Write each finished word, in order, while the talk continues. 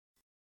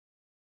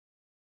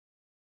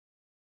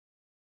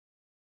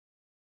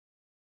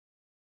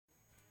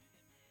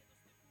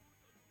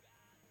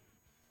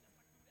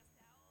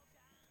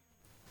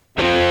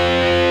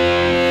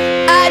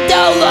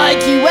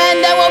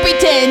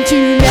pretend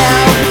to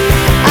now.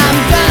 I'm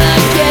gonna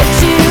get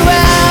you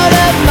out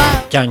of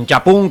my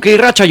Txantxapunk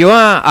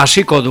irratsaioa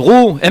hasiko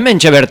dugu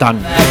hementxe bertan.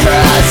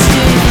 trust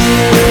in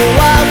you.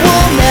 I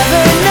will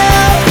never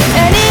know,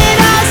 and it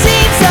all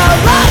seems so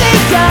long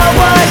ago.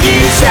 What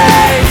you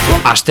say,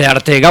 Aste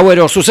arte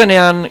gauero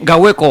zuzenean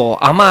gaueko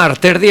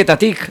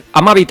 10:30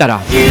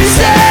 12:00. you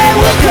say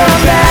we'll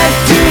come back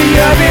to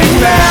your big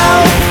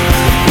mouth.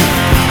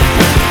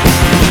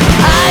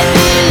 I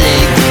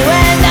believed you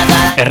and I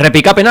thought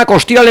Errepikapenak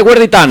ostirale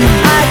guerditan. I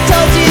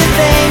told you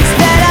things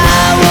that I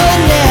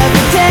would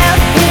never tell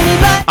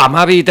anybody.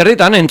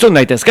 12:30 entzun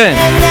daitezke.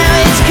 And now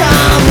it's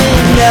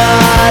coming,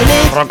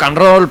 darling. Rock and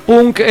roll,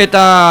 punk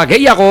eta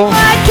gehiago. I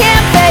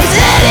can't face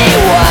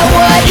anyone.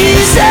 What you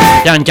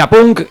say,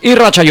 Txantxapunk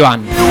irratsaioan.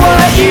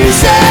 what you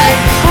say,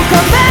 we'll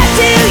come back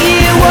to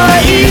you.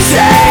 What you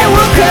say,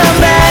 we'll come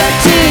back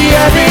to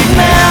your big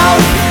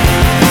mouth.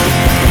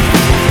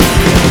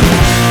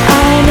 I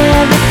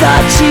never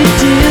thought you'd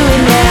do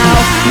it now.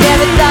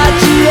 Never thought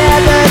you'd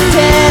ever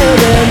tell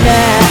them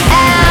that.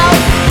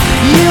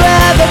 You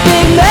have a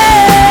big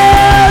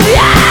mouth.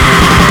 Yeah!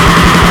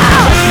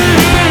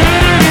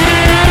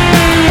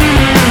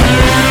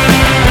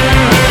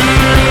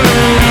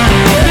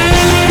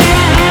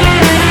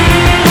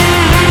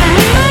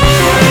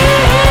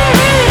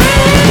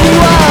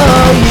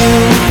 Whoa, you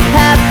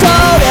have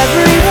told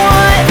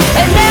everyone,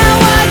 and now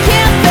I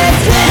can't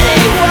face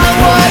anyone.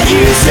 What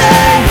you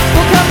say,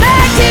 we'll come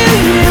back to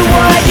you.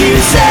 What you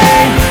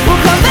say,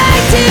 we'll come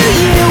back to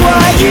you.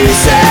 What you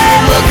say,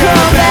 we'll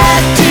come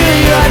back to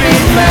your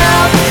big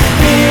mouth,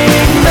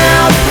 big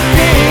mouth,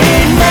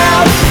 big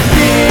mouth,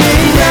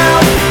 big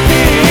mouth,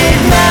 big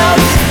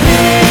mouth,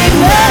 big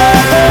mouth.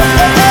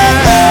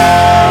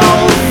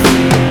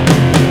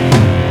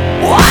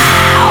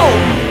 Wow!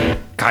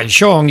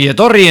 Kaixo, ongi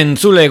etorri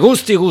entzule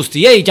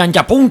guztiei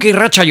Txantxapunk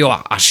irratsaioa.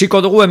 Hasiko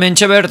dugu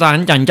hementxe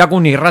bertan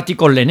Txantxakun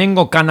irratiko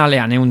lehenengo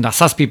kanalean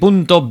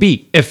 107.2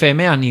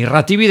 FM-an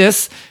irrati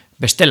bidez,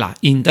 bestela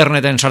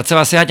interneten sartze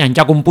bazea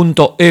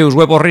txantxakun.eus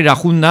web horrira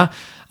junda,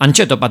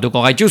 antxe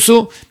topatuko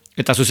gaituzu,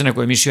 eta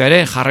zuzeneko emisioa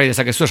ere jarrai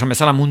dezakezu esan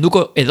bezala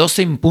munduko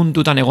edozein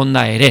puntutan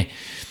egonda ere.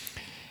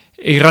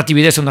 Irrati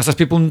bidez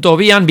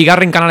 107.2an,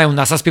 bigarren kanala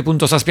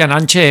 107.7an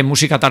antxe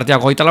musika tarteak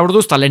 24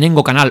 orduz, eta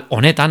lehenengo kanal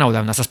honetan, hau da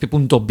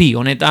 107.2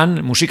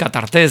 honetan, musika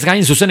tartez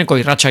gain zuzeneko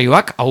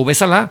irratsaioak, hau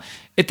bezala,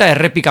 eta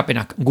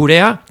errepikapenak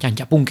gurea,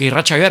 Txantxapunk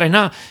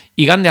irratsaioarena,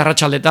 igande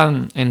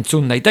arratsaldetan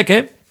entzun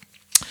daiteke.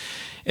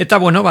 Eta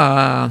bueno,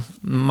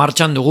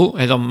 martxan dugu,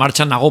 edo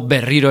martxan nago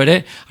berriro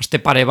ere, aste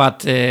pare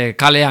bat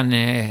kalean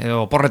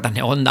edo porretan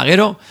egon da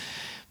gero,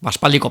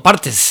 Baspaldiko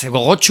partez,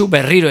 gogotxu,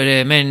 berriro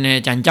ere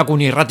hemen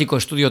Txantxakun irratiko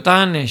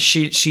estudiotan,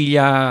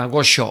 sila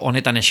goxo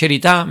honetan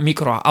eserita,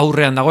 mikroa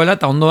aurrean dagoela,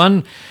 eta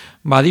ondoan,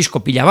 disko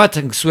pila bat,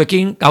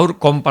 zuekin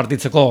gaur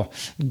konpartitzeko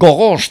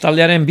gogoz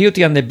taldearen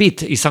Beauty and the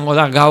Beat izango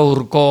da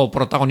gaurko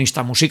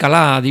protagonista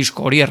musikala,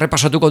 disko hori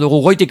errepasatuko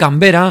dugu goitik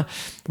hanbera,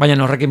 baina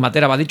horrekin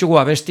batera baditugu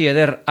abesti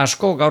eder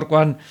asko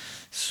gaurkoan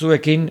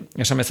zuekin,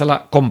 esan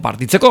bezala,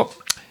 konpartitzeko.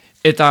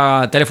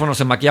 Eta telefono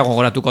zenbakia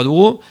gogoratuko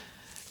dugu,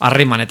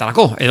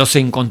 harrimanetarako,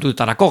 edozein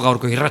kontutarako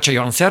gaurko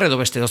irratsaioan zehar, edo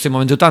beste edozein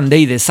momentutan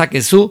dei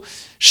dezakezu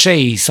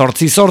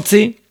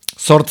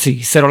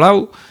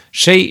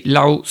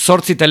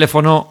 6-8-8-0-4-6-4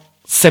 telefono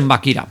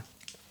zenbakira.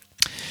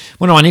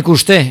 Bueno, nik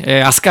uste,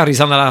 azkar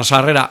izan dela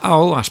sarrera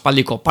hau,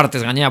 aspaldiko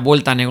partez gainea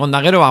bueltan egonda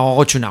gero,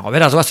 gogotsunago.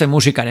 Beraz, bazen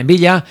musikaren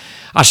bila,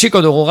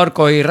 hasiko dugu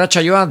gaurko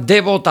irratsaioa,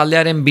 Debo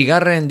taldearen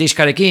bigarren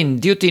diskarekin,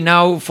 Duty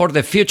Now for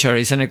the Future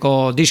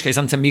izeneko diska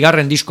izan zen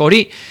bigarren disko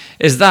hori,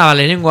 ez da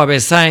lehenengoa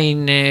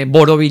bezain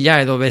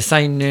borobila edo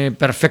bezain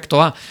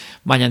perfektoa,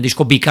 baina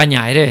disko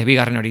bikaina ere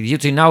bigarren hori,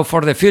 Duty Now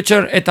for the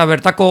Future, eta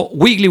bertako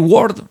Wiggly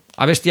World,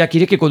 abestiak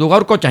irekiko du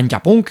gaurko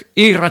Txantxapunk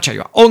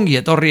irratsaioa. Ongi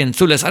etorri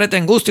entzule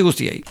zareten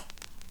guztiei.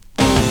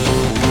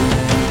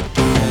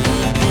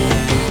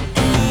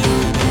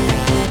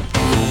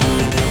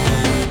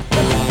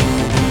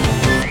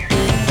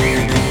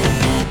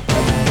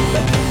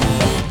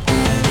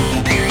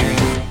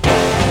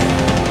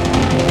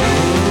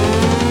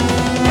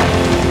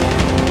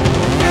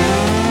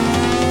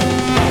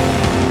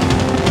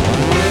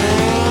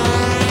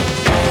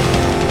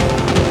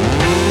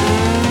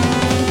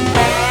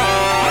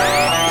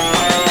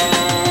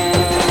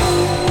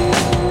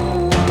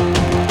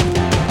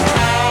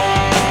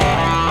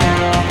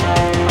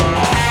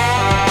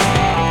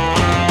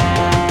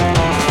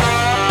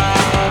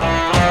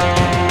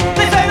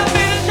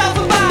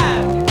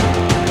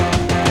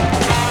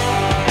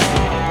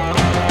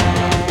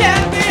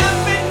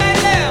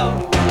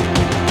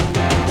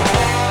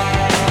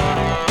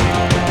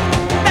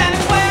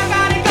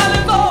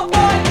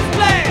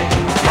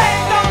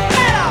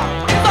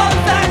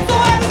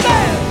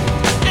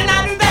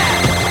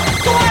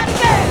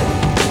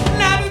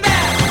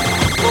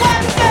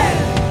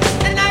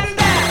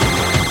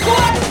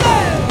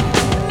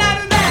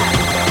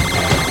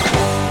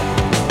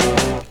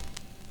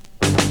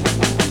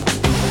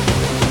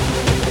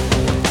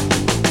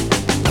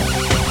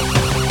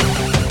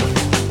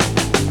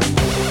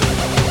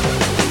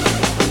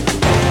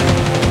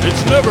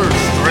 It's never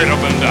straight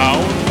up and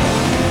down.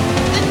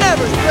 It's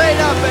never straight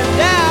up and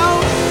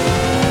down.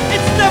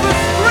 It's never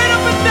straight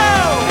up and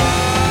down.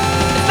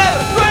 It's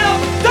never straight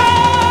up and down.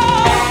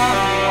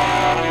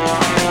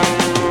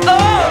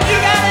 Oh, you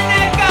got an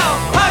echo,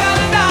 I got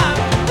a dime.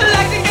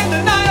 Like to get to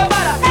know you,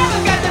 but I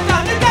haven't got the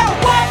time. You gotta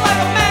walk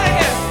like a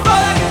mannequin, go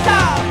like a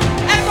child.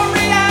 Echo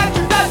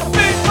reaction, that's a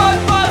big buzz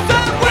buzz.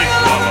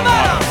 Wiggle on the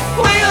bottom,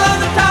 wiggle on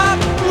the top,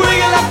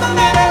 wiggle up the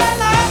middle,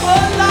 and I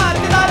will lie.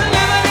 'Cause I've been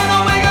living in a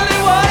wiggly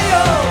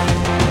world.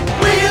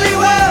 Wiggly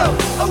world,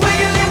 a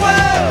wiggly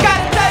world.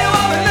 Gotta tell you,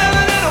 I've been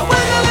living in a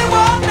wiggly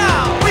world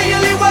now.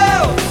 Wiggly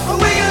world, a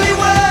wiggly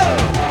world.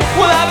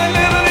 Well, I've been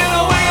living in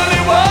a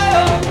wiggly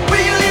world.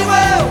 Wiggly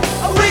world,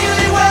 a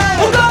wiggly world.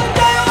 Well, gonna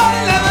tell you, I've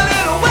been living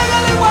in a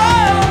wiggly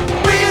world.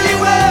 Wiggly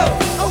world,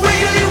 a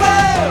wiggly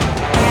world.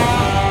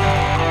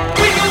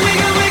 Wiggle,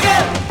 wiggle,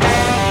 wiggle.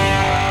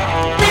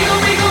 Wiggle,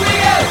 wiggle,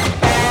 wiggle.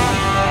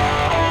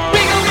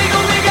 Wiggle,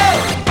 wiggle, wiggle.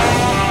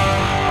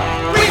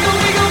 Wiggle,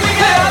 wiggle,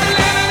 wiggle. I've been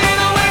living in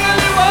a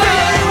wiggly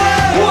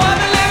world. Oh, I've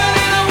been living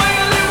in a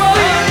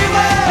wiggly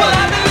world. Well,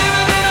 I've been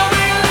living in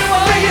a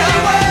wiggly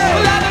world.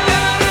 Well, I've been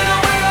living in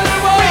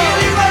a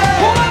wiggly world.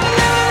 Oh, I've been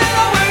living in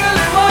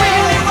a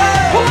wiggly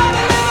world. Oh, I've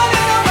been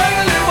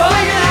living in a wiggly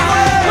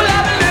world. Well,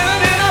 I've been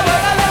living in a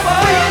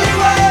wiggly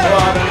world. Well,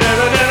 I've been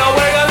living in a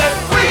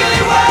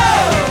wiggly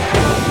world.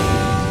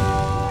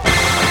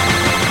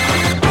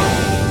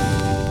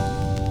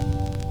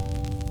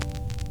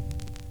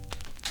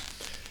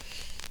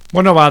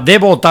 Bueno,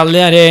 Debo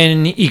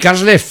taldearen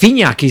ikasle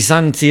finak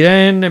izan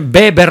ziren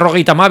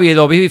B52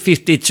 edo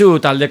B52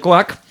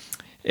 taldekoak,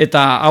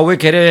 eta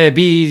hauek ere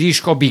bi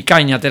disko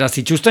bikain atera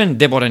zituzten,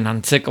 Deboren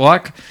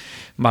antzekoak.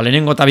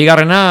 Lehenengo eta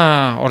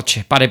bigarrena,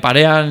 hortxe,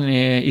 pare-parean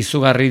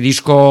izugarri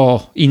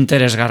disko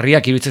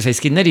interesgarriak iruditzen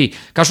zaizkit niri.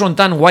 Kasu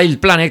honetan Wild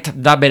Planet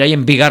da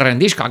beraien bigarren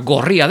diska,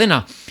 gorria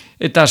dena.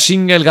 Eta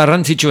single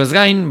garrantzitsu ez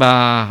gain,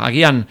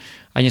 agian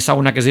hain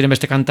ezagunak ez diren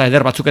beste kanta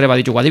eder batzuk ere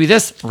baditugu.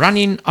 Adibidez,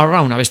 Running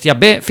Around, abestia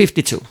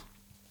B52.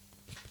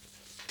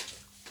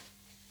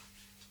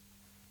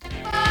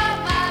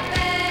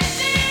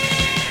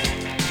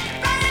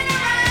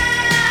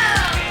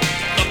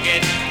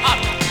 Looking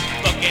up,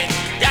 looking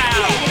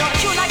down. You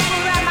don't you like to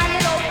ride my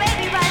little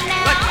baby right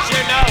now? But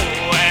you know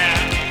where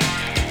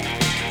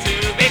to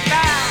be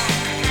found.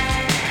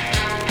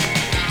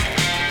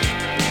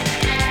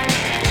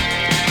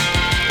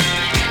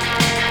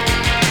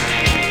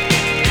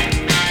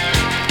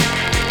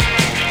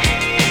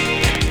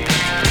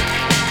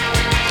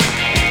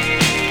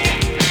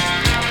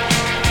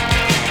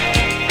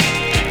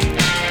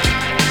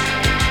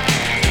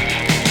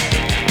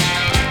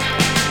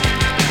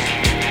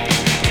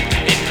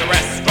 In the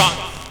restaurant,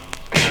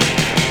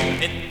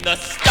 in the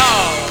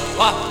store,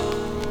 why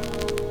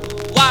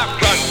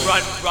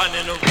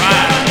running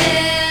around?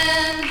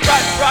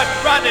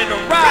 Running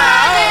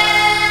around.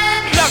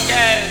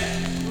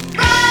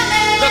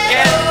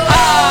 Looking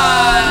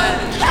high,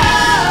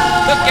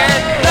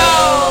 looking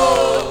low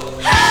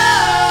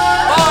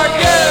for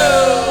you.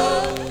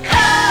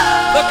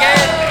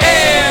 Looking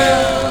here,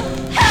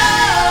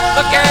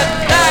 looking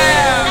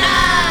there,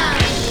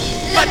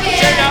 but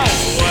you know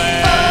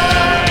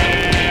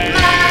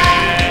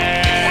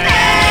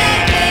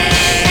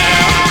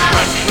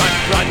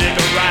running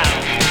around.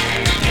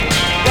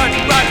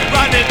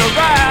 Running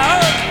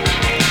around.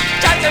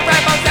 Chasing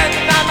rainbows and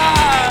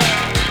numbers.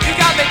 You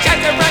got me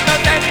chasing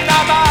rainbows and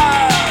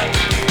numbers.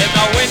 In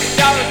the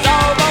windows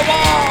of the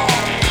wall.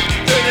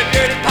 Through the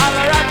beauty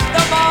parlor at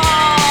the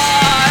mall.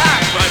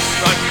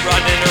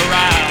 Running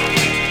around.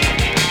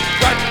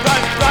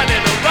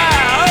 Running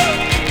around.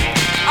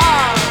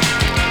 I'm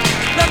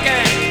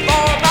looking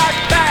for my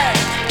bag.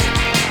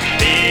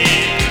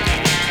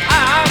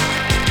 I'm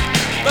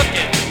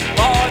looking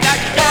for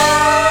that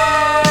girl.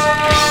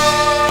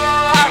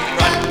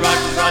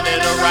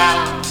 Running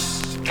around.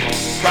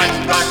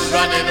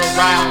 Running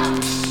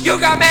around. You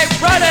got me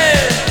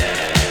running.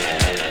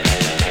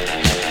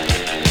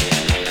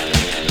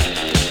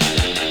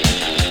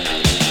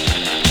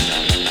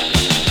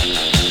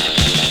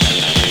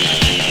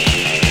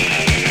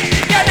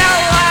 You know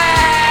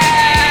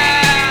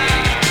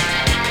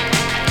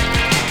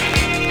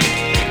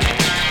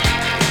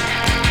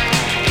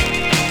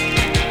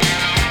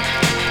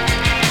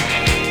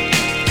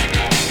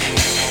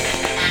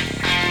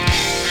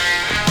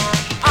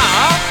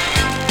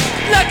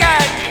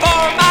looking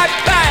for my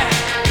bag.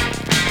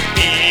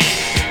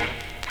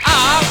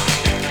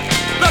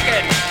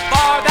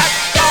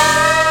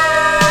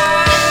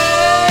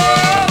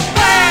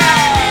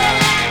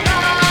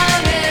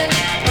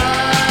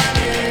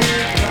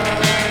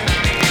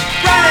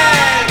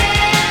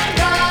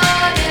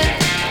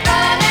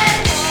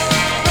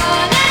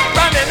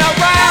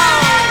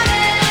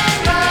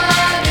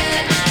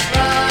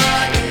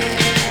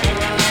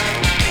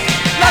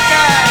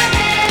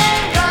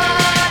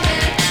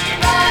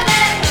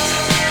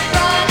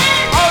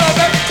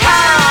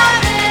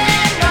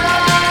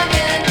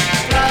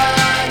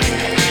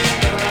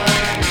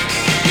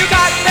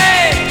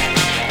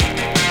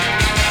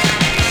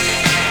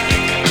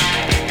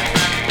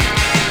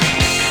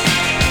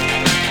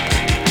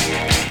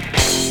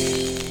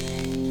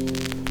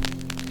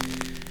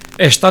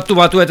 Estatu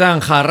Batuetan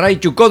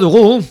jarraituko dugu,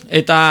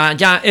 eta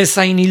ja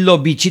ezain hildo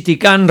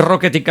bitxitikan,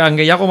 roketikan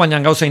gehiago, baina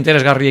gauza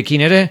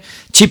interesgarriekin ere,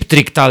 Chip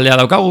Trick taldea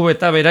daukagu,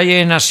 eta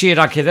beraien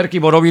hasierak ederki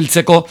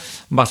borobiltzeko,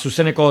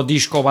 zuzeneko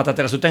disko bat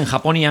atera zuten,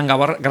 Japonian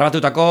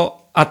grabatutako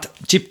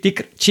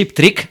Chip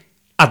Trick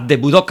at the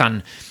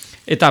Budokan,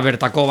 eta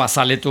bertako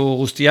zaletu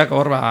guztiak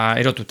hor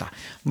erotuta.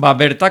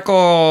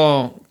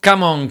 Bertako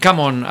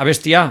Come On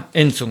abestia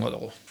entzungo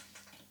dugu.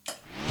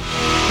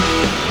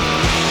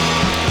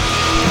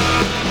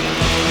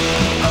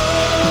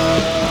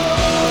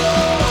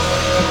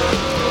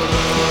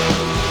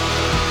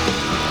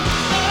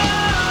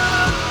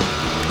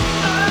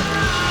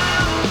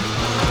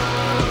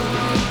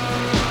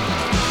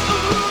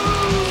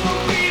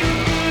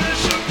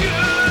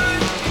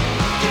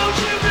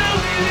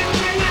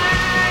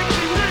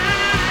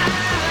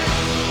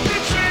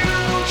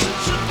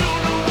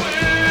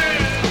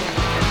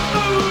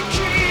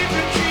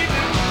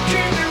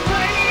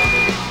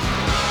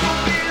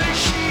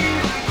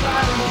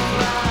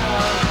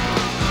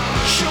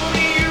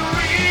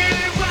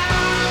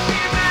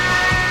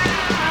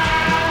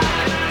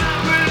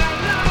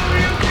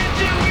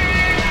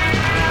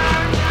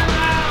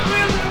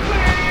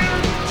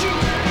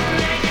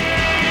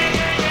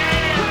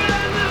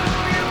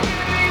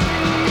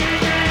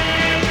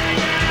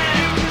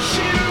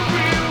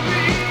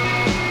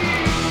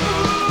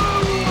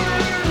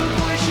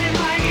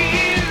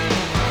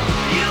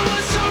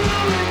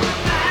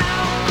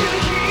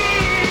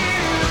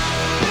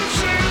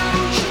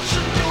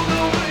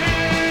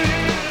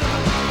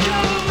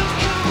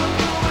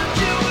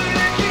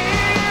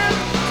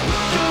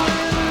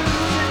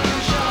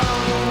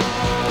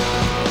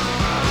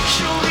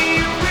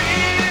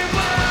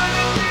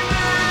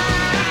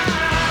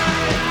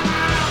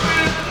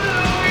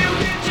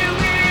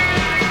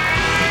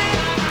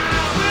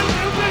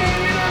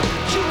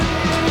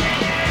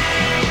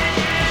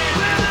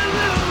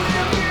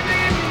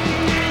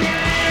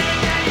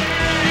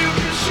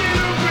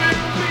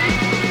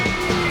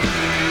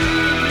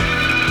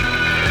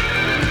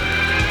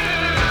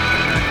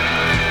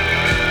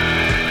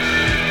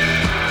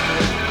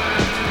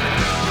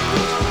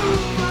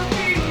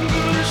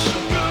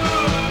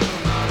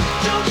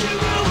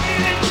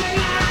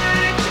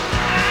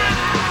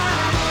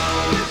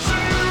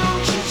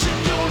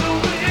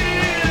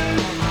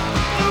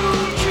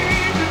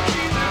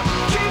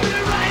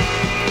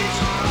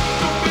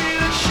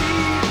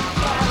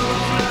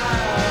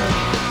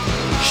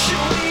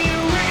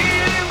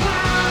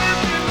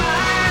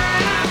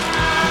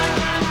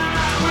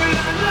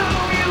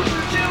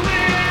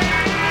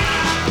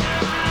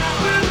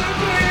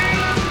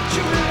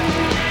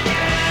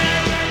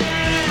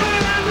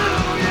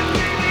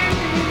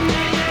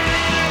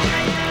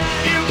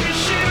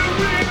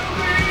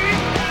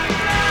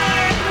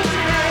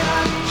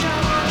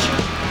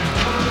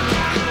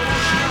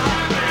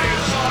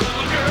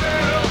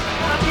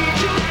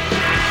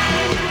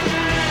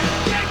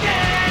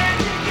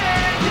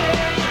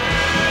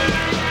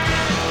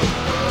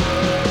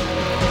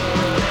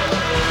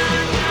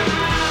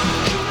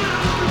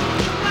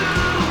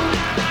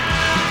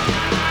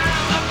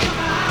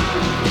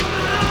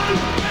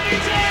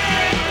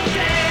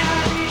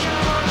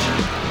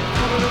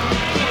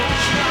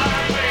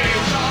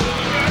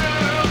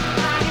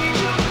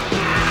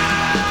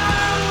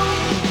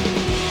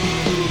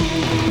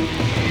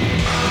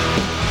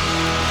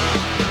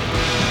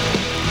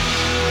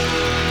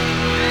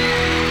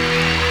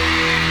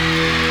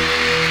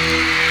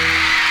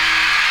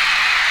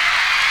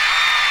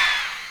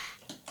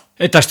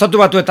 Eta Estatu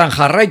Batuetan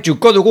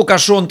jarraituko dugu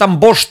kasu hontan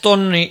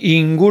Boston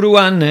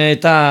inguruan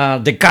eta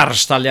The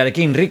Cars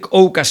taldearekin, Rick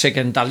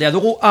Ocaseken taldea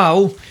dugu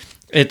hau,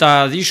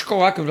 eta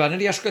diskoak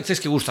niri asko ez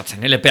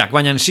gustatzen, LPak,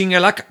 baina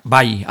singleak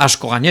bai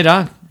asko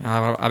gainera,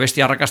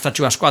 abesti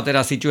arrakastatxu asko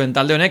atera zituen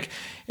talde honek,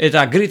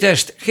 eta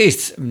Greatest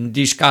Hits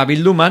diska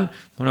bilduman,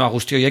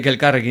 guzti horiek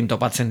elkarrekin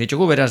topatzen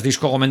ditugu, beraz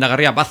disko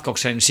gomendagarria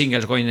Buzzcocksen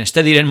Singles Going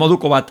Steadyren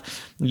moduko bat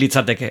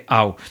litzateke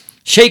hau.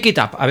 Shake It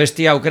Up,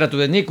 abestia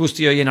aukeratu denik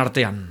guzti horien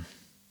artean.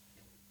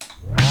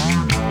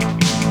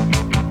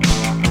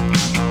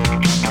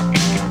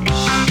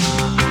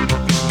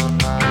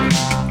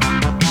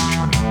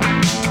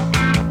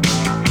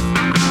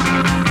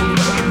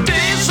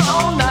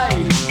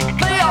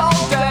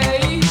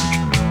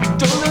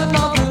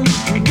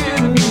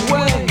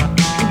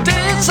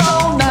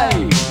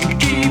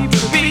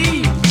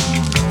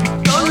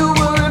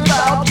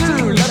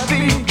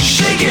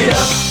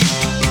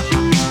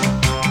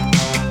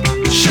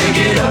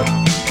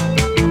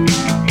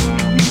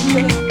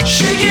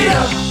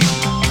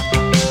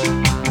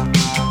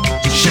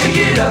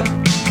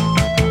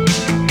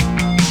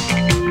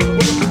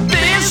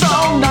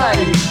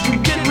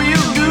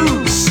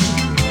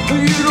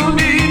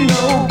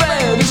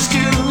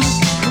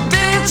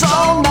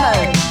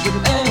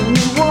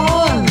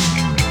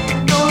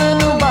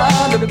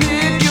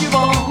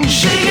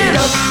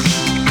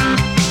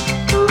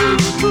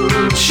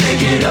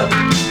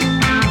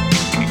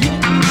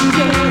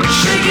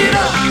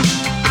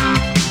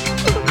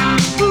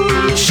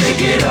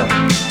 Shake it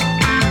up.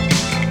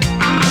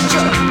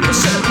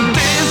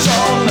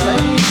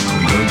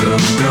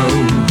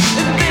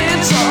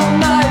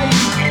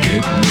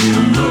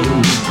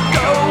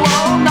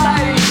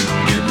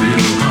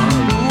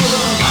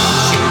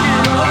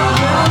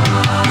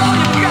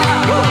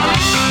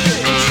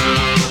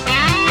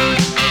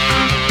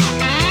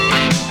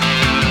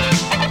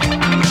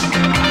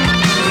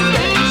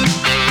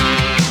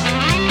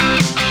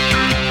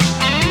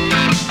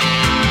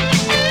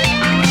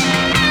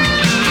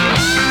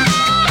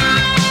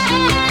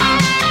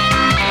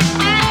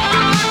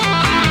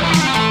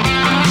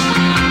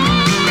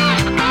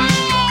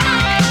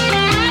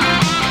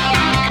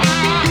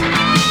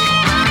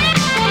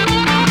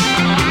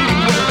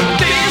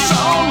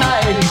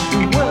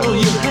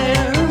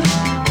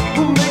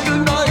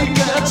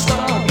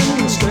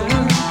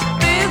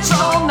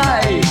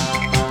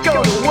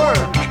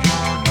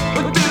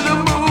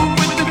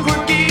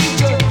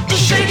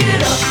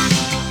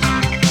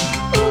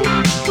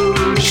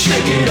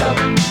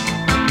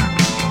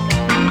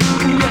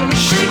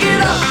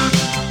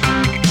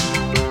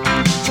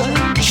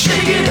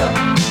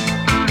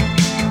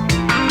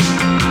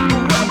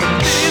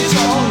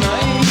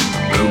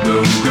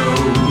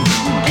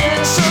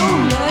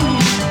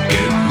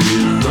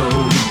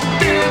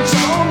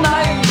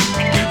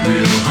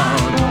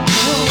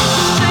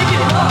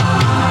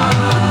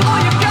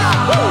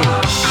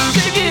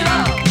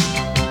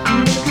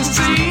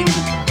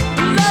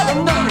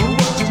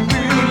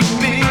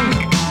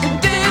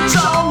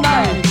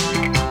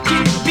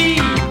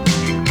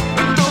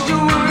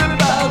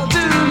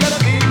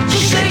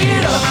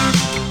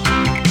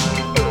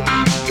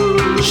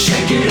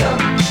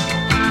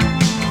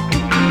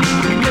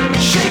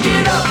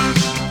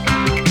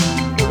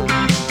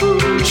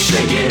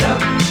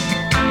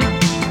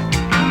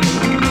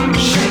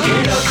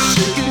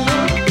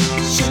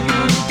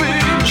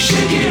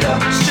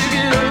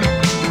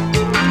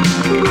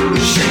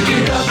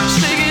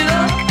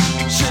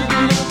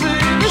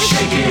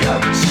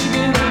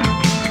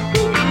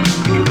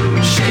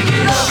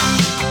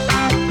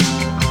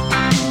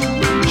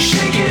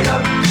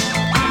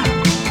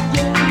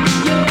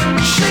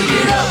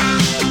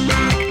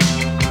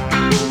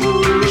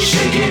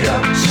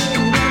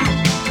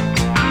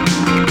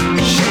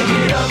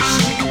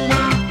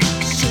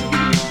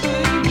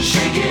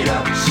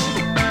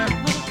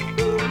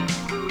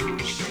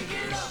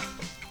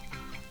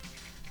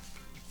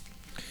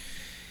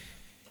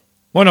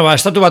 Bueno,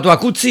 estatu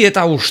batuak utzi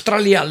eta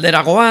Australia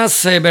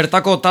alderagoaz,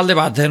 bertako talde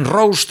bat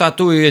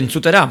roastatu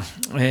entzutera.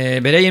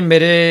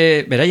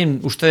 Beraien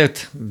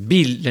usteet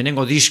bil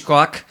lehenengo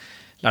diskoak,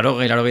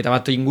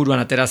 81 inguruan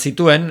atera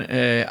zituen,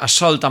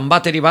 Assault and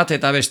Battery bat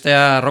eta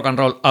bestea Rock and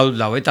Roll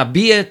Outlaw. Eta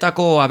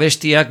bietako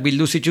abestiak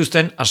bildu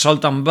zituzten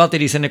Assault and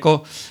Battery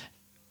izeneko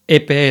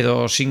EP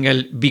edo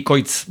single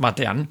bikoitz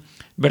batean.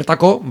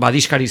 Bertako,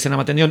 diskari izena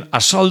ematen dion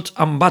Assault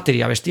and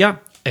Battery abestia,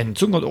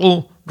 entzungo dugu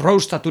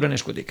roastaturen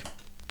eskutik.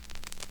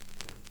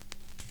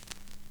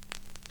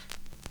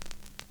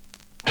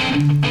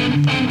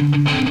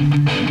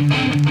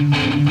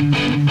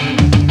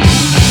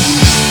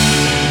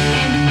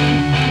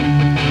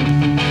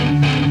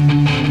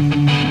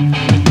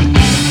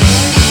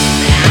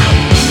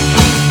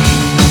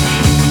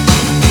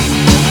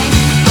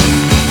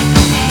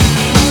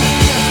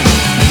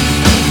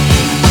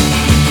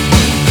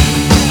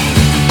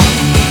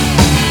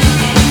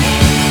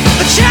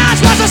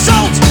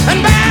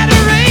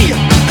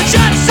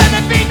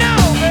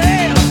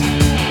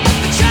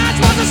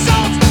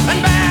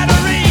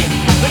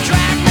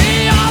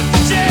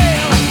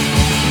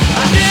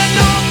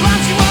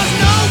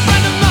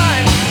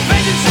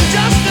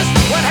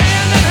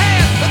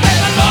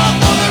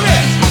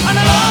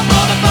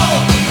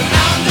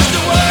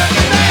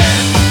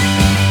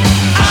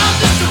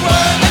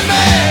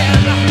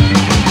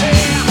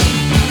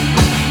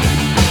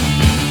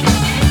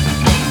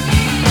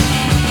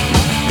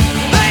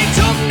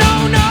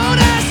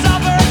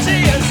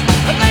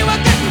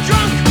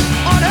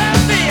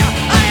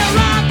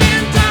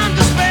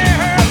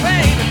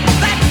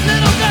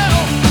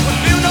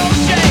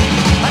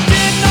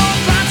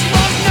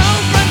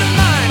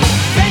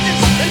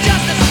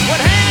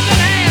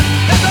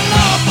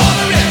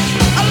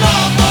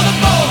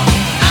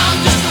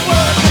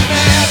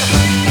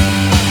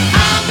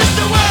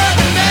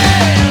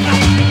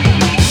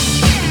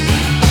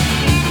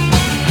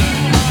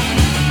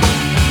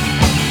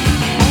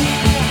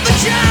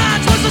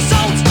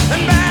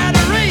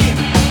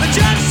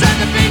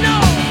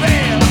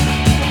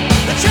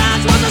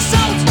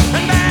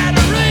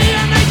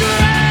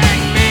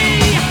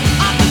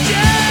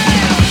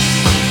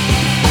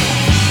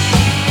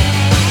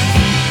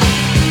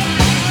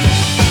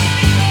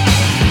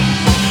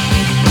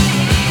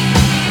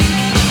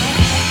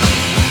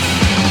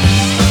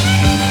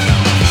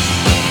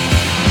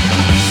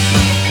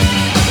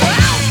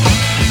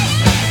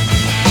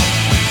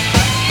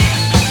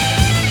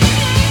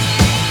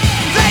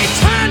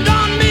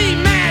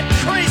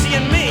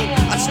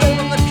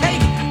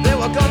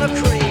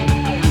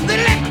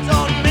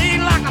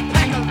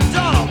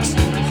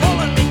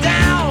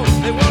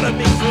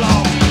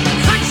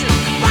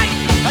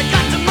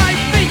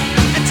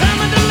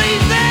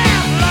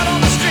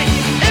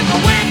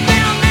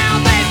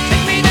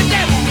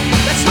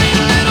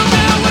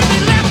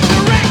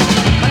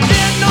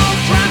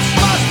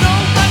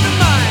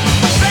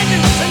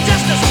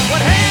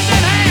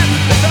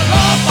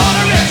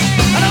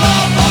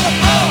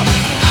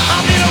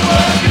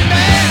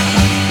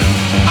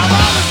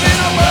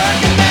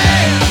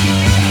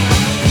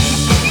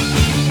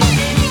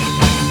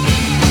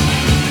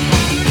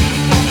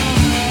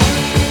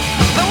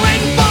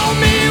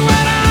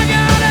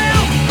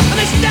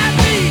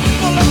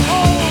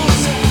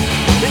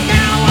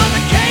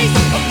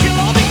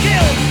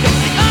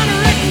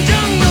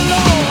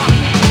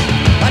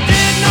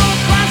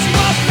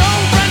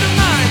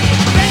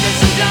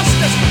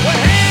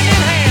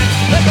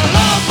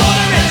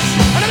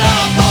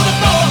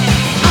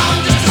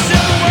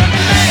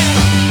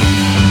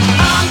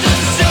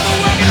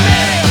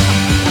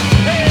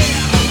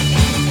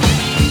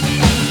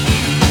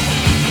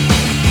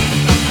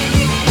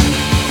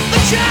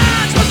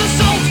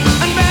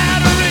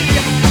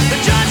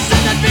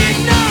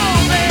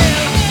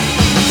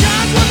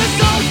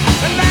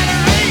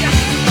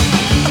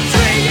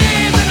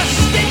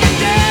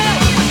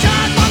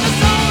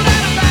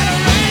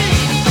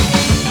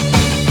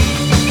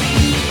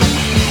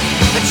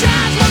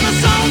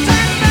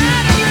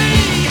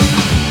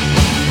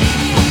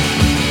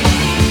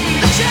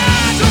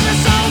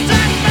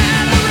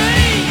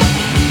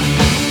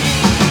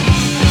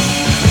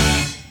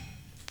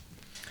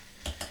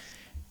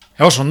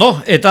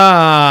 Ondo,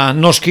 eta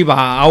noski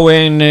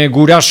hauen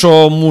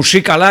guraso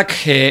musikalak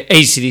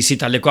AC/DC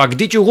taldekoak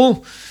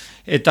ditugu,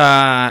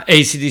 eta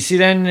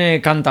AC/DCren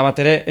kanta bat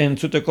ere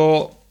entzuteko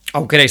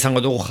aukera izango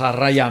dugu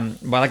jarraian.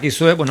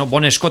 Badakizue,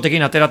 Bon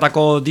Scottekin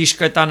ateratako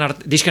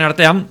disken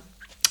artean,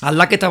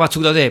 aldaketa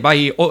batzuk daude,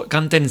 bai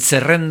kanten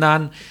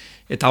zerrendan,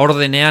 eta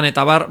ordenean,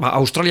 eta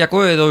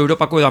Australiako edo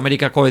Europako edo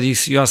Amerikako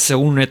edizioa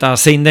segun eta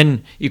zein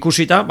den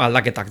ikusita,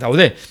 aldaketak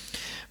daude.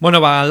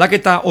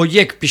 Aldaketa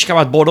hoiek pixka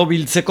bat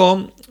borobiltzeko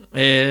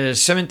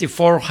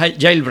 74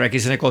 Jailbreak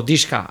izeneko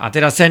diska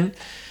atera zen,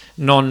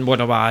 non,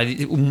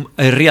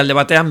 herrialde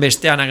batean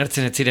bestean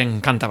agertzen ez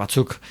ziren kanta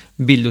batzuk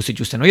bildu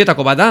zituzten.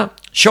 Horietako bada,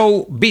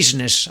 Show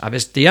Business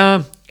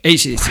abestia,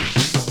 AC/DC.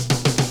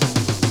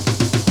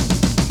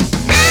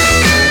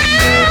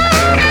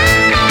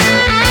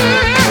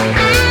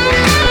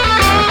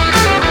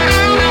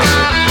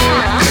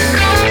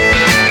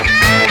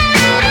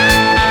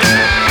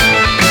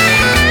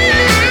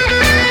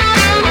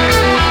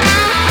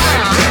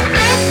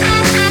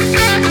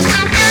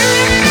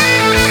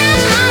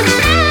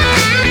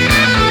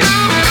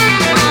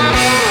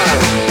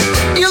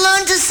 You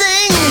learn to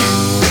sing,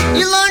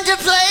 you learn to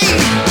play.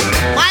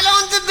 Why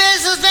don't the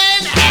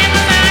businessmen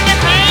ever learn to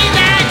pay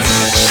that?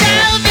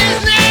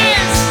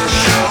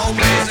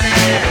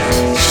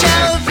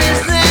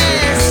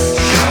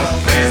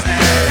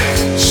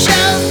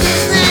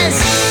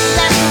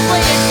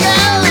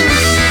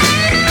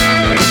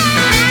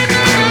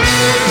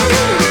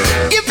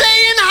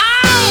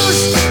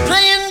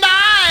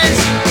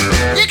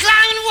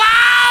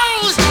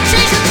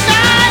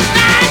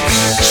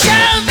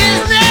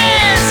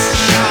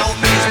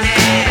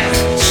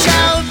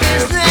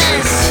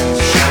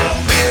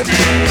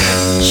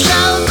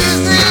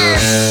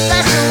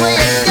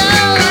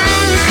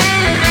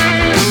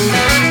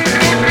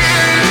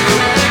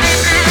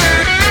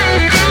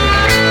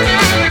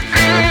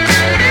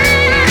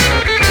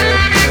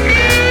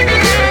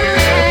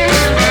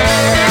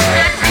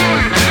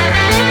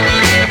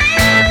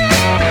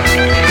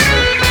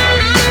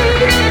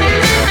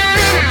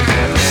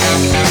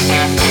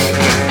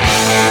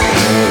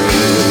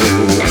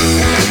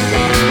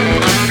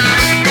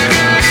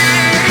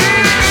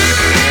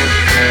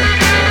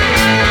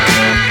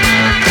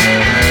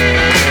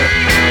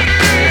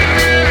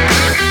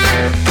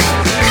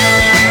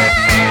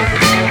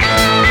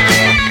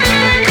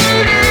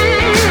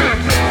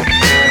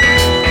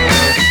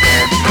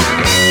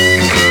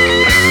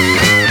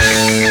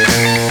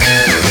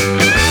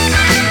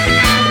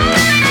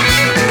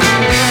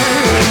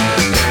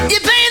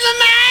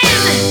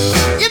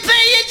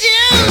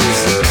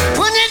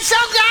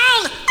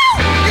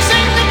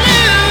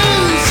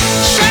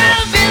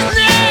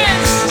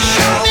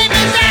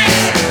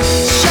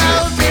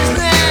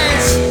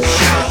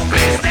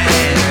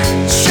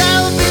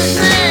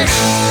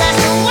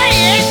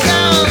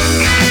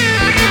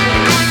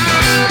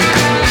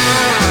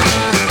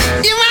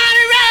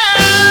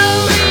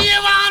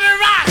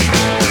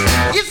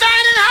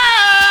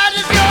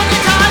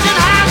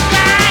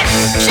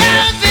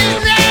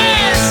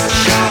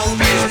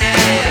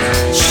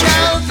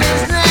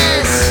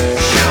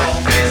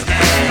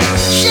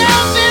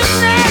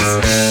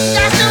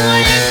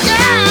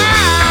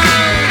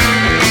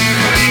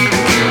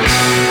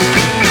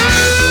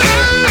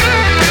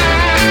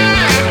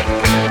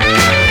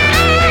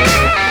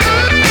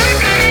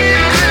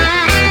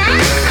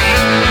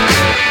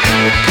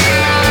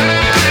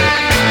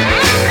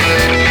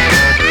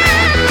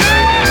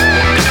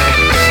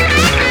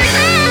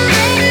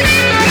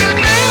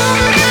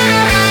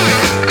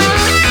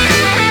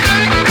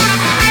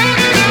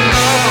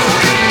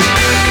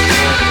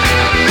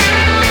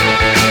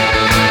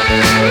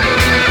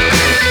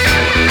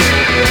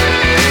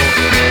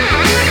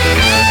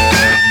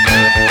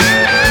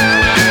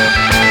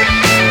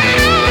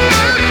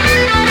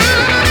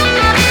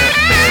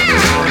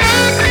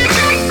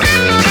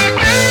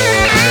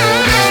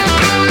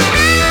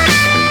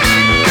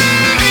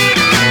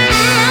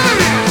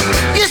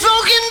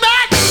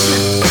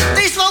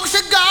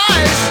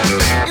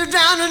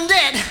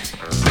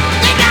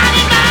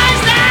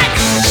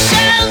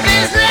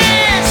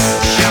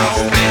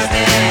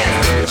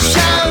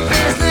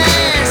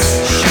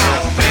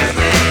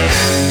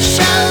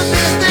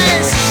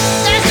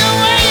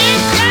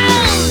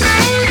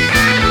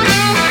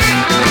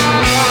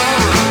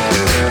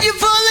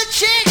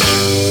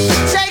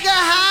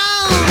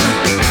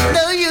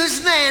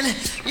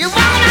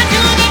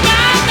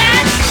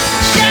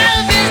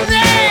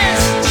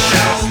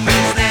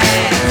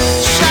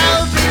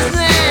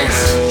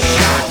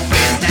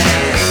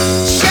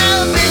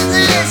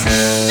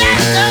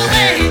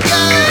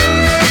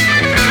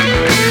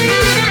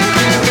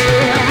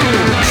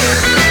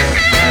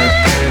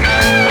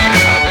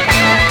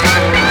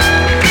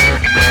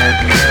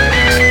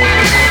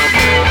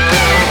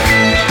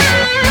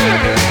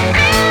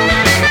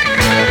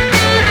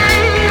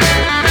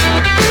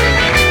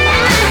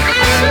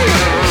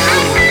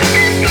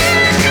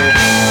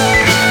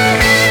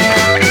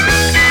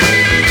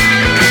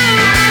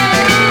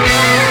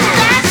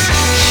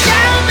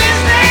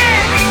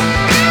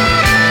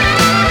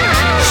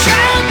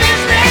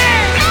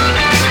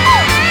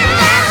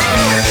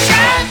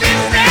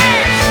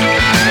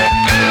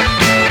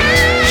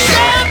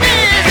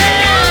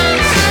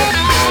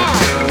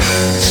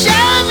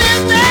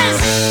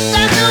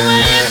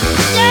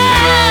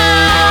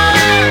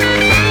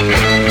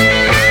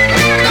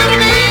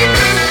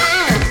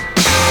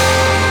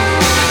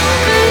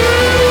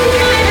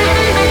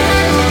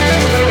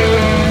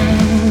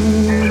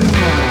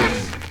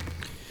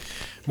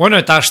 Bueno,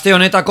 eta aste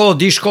honetako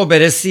disko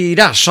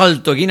berezira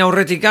salto egin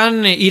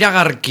aurretikan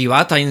iragarki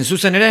bat, hain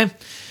zuzen ere,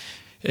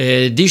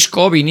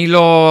 disko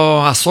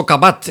vinilo azoka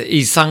bat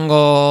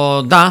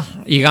izango da,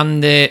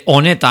 igande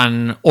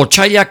honetan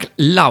otsailak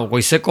 4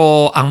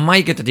 goizeko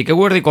 11:00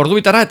 eguerdik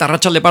ordubitara eta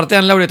arratsalde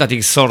partean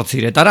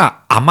 4:00 8:00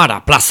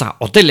 Amara Plaza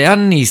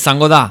hotelean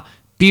izango da,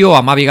 Pio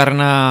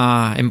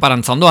 12.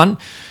 enparantza ondoan,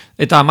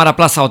 eta Amara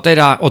Plaza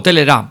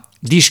hotelera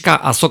diska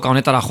azoka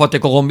honetara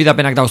joateko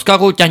gonbidapenak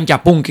dauzkagu, jantja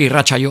punki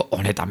irratsaio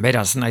honetan,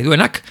 beraz nahi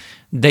duenak,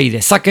 dei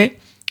dezake,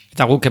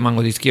 eta guk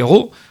emango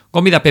dizkiogu,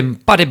 gonbidapen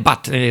pare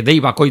bat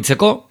dei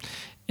bakoitzeko,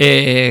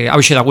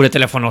 hauxe da gure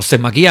telefono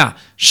zenbakia,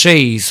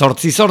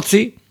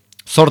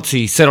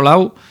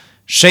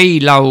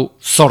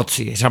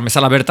 6-8-8-8-0-4-6-4, esan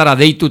bezala bertara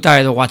deituta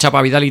edo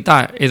WhatsAppa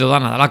bidalita edo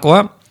dana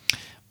dalakoa,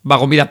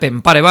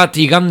 gonbidapen pare bat,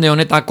 igande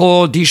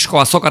honetako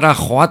disko azokara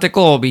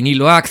joateko,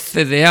 viniloak,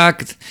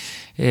 CD-ak,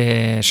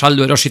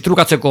 saldu erosi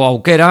trukatzeko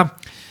aukera,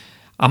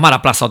 Amara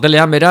Plaza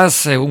hotelean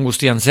beraz, egun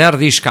guztian zehar,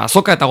 diska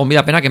azoka eta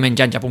gonbidapenak hemen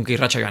jantjapunki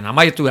irratsaioan.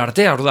 Amaitu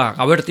arte,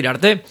 gauertira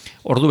arte,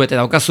 ordu bete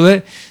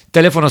daukazue,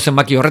 telefono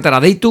zenbaki horretara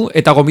deitu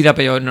eta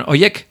gonbidapen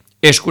horiek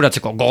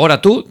eskuratzeko.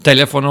 Gogoratu,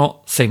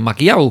 telefono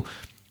zenbaki hau,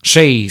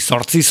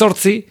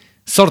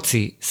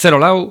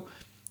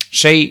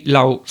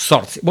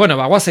 6-8-8-8-0-4-6-4. Bueno,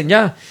 guazen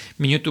ja,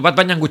 minutu bat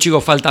baina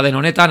gutxigo falta den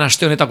honetan,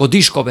 aste honetako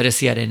disko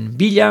bereziaren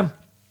bila,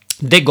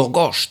 The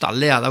Go-Go's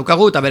taldea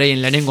daukagu, eta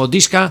bereien lehenengo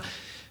diska,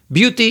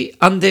 Beauty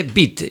and the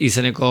Beat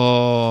izeneko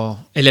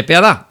LPa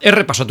da.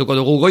 Errepasatuko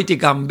dugu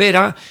goitikan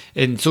bera,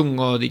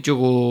 entzungo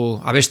ditugu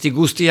abesti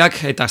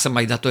guztiak, eta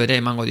zenbait datu ere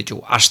emango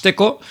ditugu.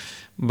 Asteko,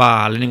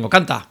 lehenengo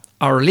kanta,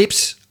 Our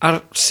Lips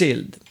Are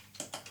Sealed.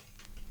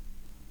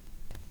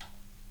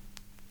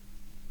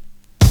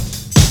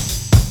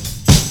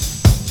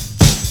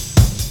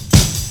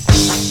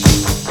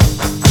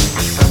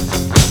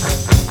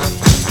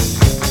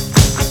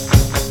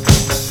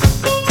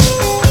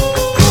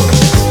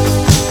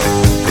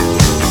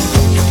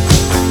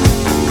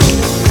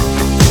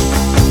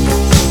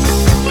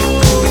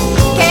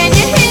 Can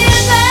you hear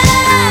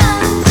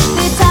them?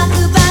 They talk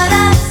about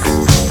us,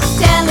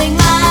 telling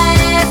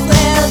lies.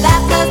 Well,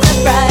 that's a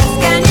surprise.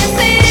 Can you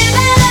see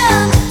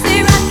them? See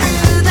right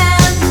through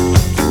them.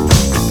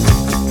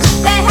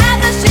 They have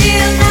the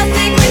shield, no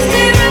secrets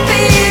to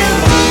reveal.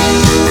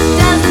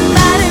 Doesn't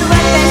matter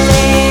what they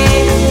say.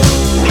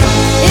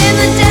 In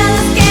the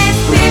jealous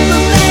games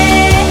people play,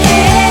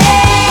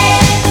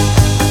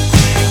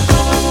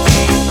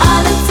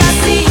 all it's I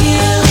see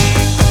you.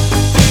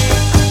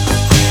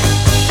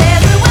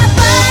 There's a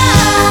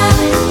weapon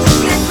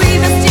that we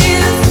must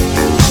use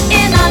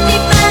in our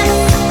defense.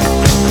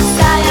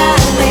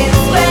 Silence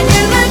when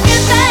you look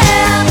at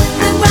them,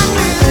 look right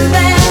through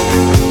them.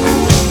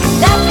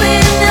 That's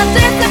when they'll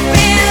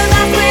disappear.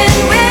 That's when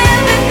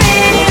we'll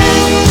reveal.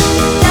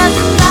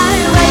 Doesn't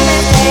matter what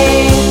they say.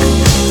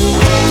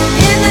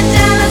 In the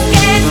jealous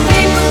games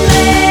people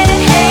play,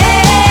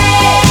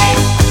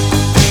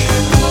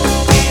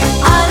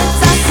 all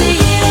it's I see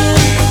you.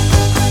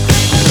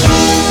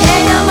 Pay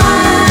no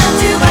mind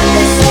to what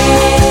they say.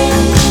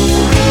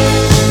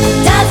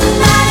 Doesn't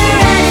matter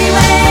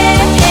anyway.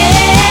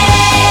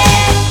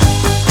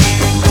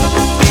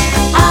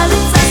 All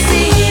it's I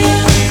see you.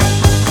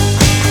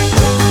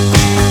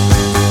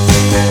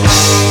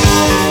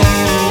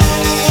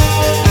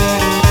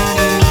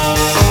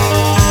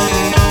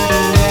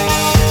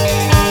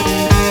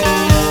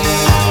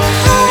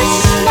 Hush,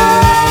 my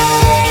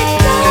darling,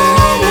 don't you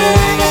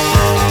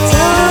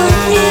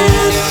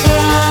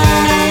cry.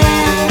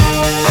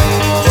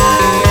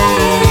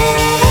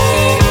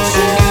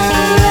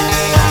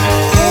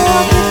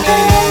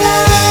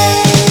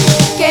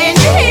 Can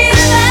you hear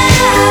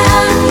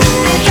them?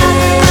 They talk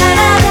about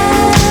us,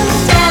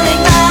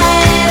 telling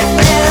lies.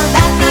 Well,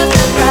 that's a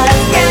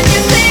surprise. Can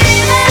you see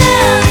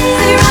them?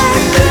 See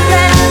right through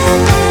them.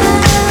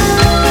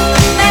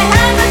 They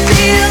have a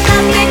shield, no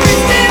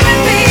secrets to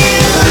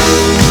reveal.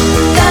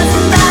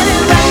 Doesn't matter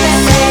what they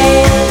say.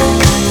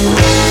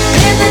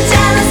 In the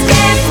jealous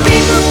games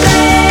people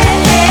play,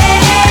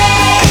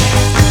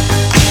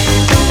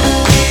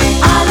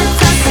 all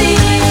it's I see you.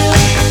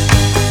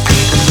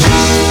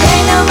 Pay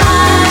no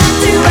mind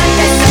to what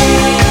they say.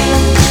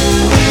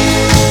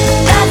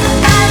 Doesn't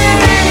matter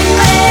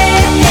anyway.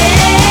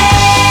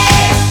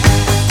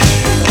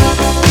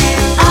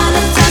 All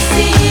it's I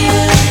see you.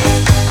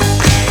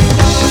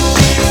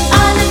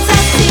 All it's I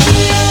see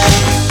you.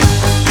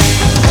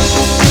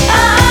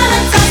 All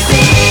it's I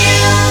see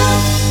you.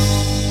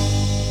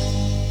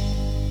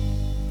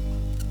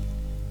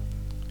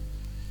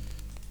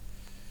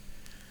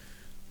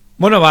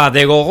 Bueno,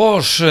 The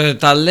Go-Go's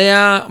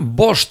taldea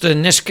 5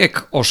 neskek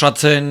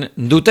osatzen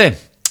dute.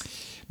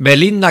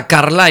 Belinda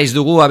Carlisle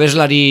dugu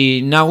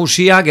abeslari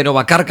nagusia, gero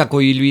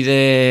bakarkako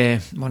hilbide,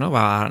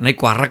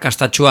 nahiko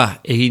arrakastatsua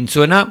egin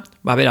zuena,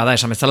 bera da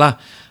esan bezala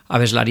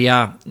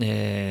abeslaria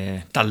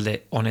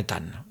talde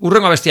honetan.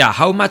 Hurrengo abestia,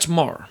 How Much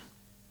More?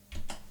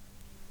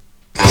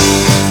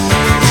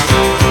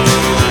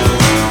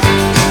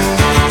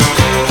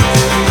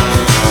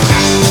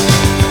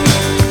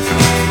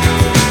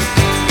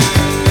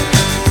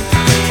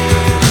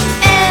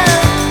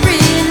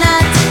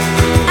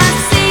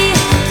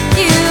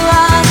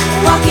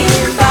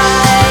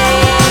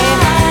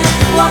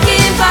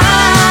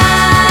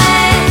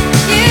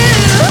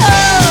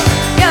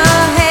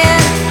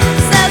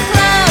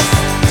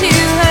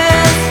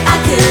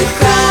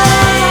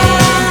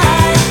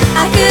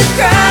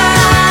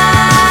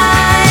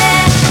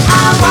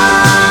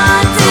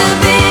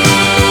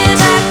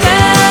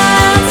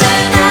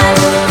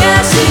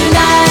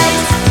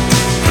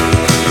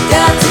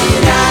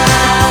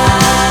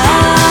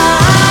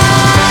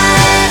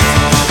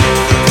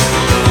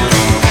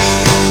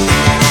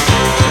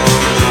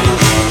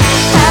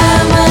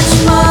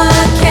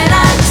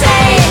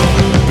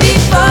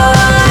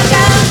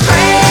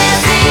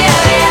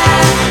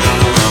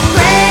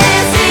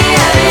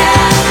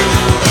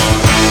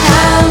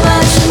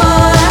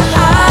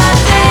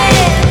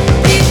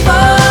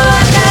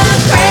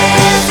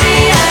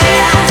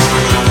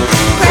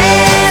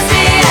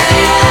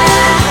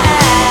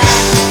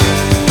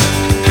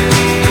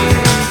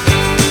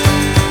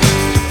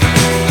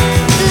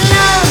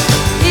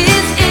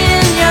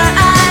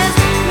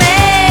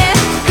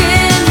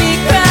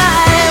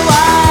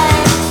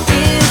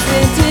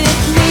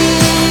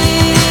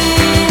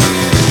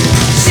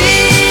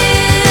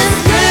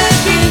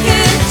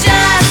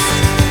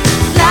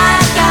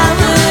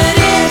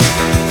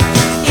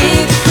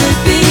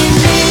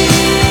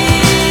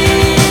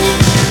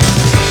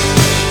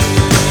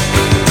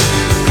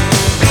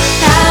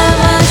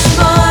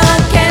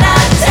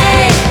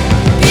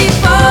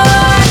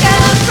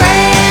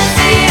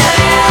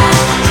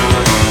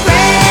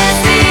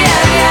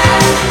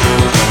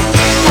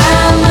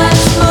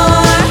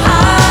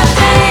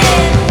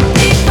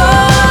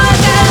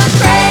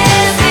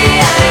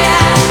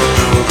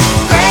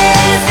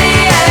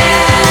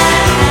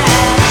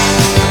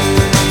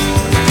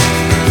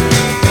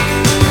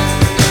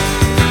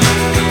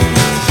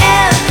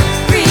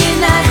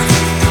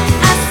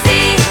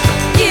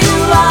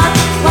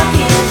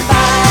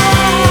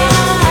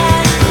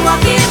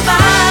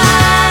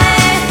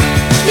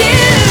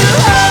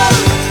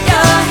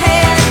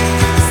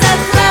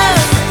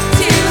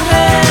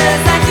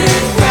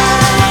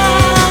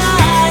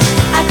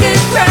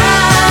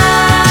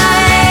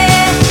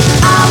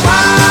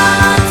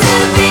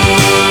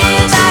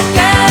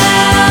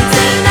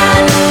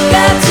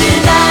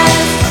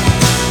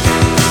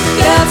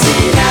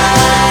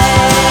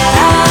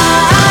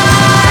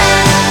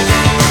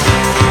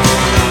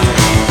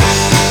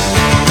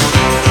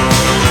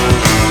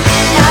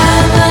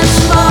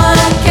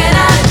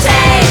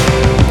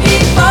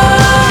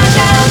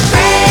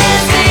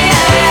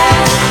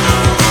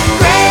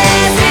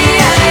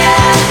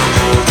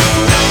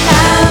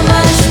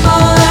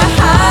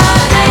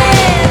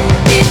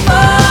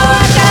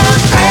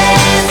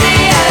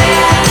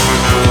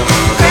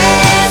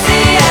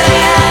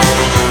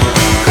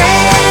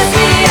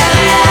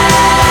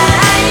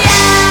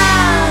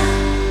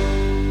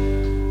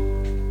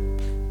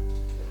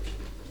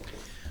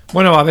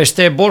 Bueno,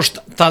 beste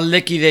bost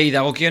taldekidei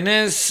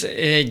dagokionez,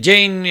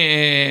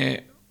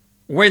 Jane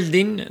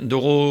Welding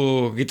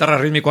dugu gitarra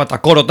ritmikoa eta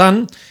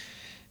korotan,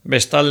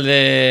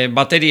 bestalde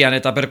baterian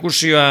eta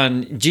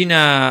perkusioan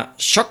Gina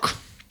Shock,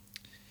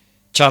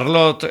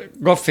 Charlotte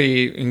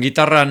Goffey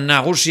gitarra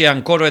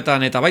nagusian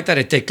koroetan eta baita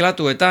ere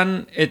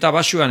teklatuetan eta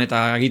basuan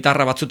eta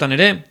gitarra batzutan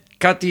ere,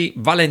 Katy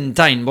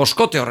Valentine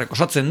boskote horrek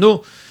osatzen du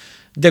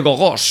The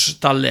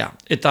Go-Go's taldea.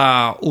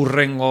 Eta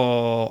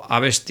urrengo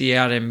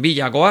abestiaren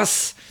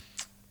bilagoaz,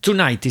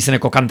 Tonight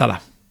izeneko kanta da.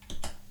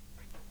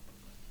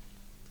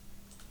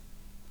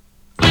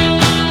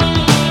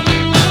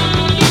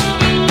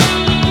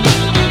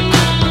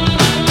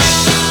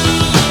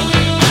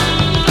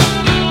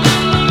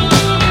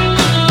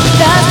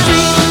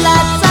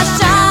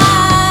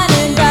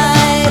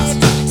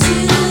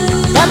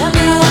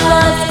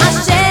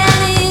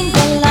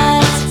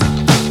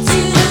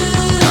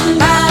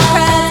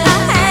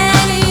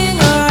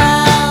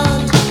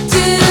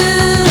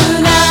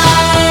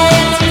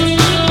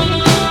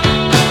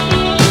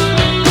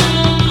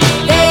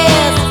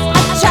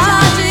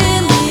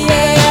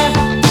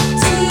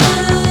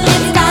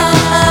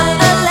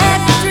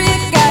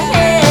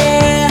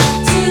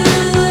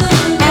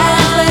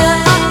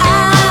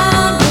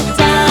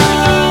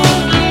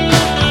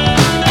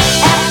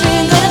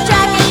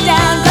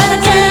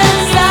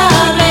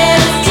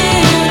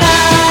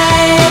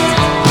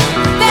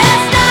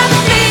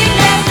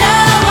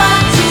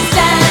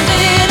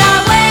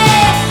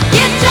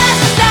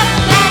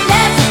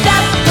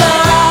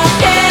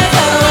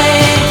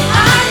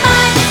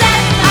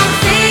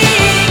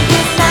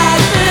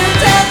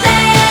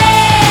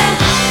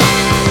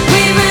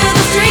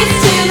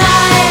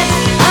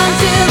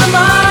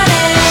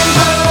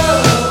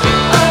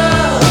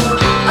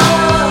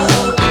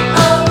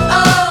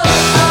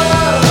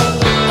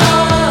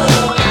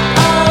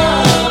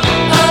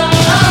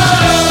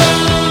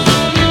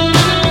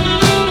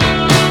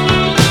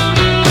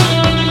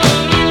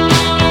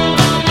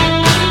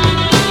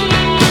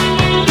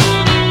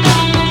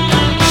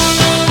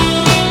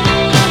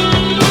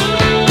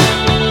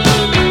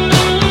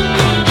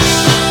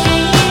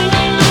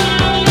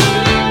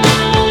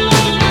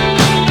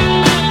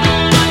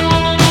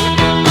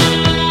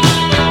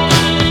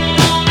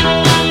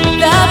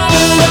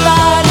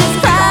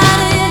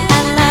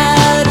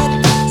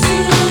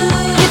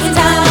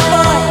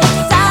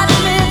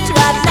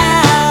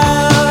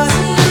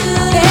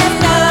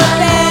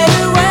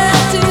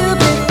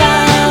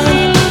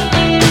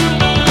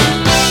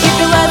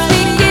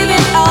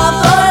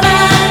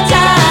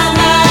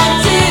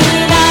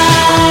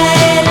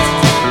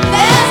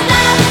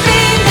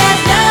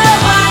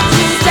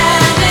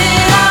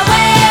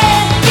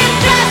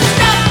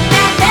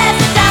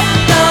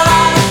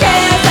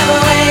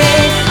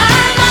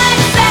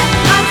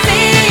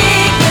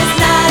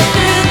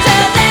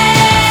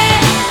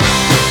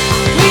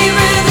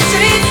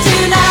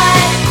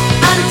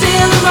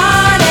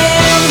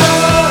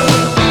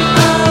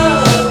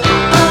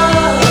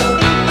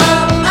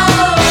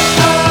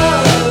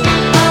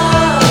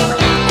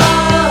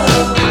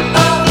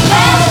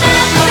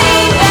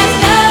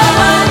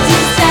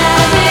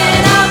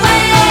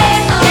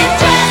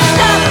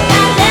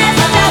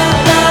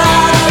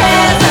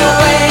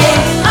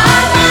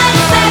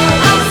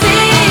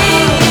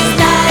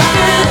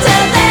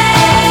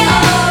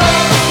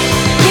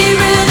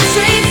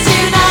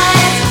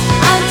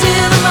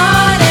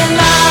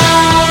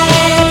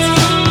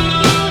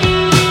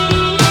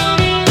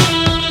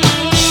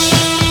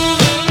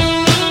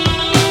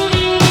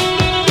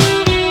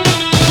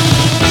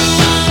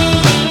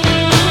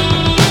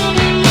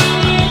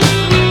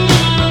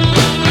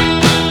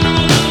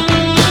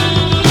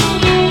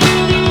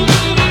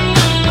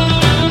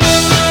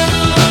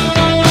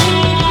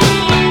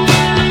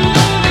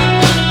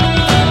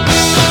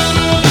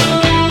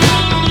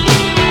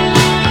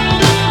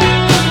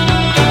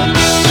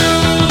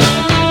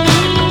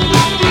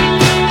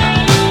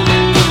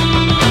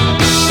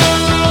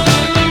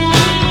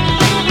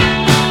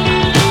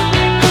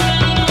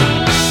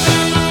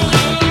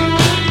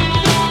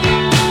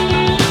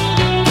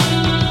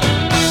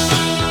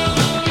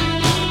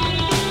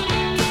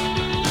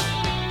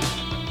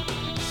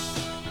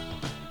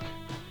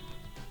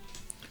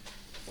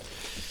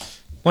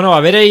 Bueno,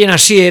 bereien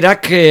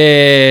hasierak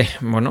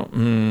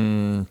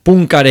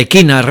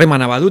punkarekin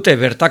harremana badute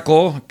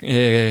bertako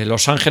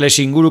Los Angeles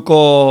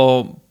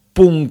inguruko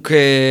punk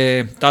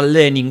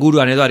taldeen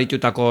inguruan edo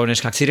aritutako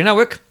neskak ziren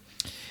hauek,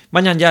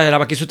 baina ja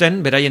erabaki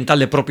zuten beraien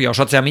talde propioa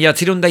osatzea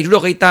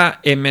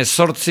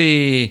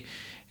 1978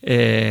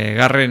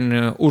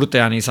 garren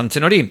urtean izan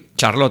zen hori.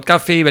 Charlotte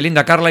Caffey,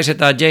 Belinda Carlisle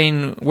eta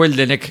Jane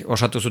Weldenek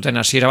osatu zuten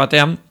hasiera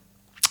batean,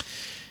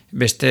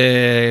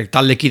 beste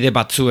taldekide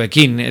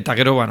batzuekin, eta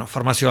gero,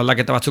 formazio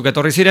aldaketa batzuk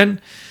etorri ziren,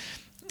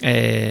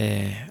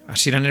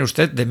 hasieran ere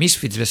uste, The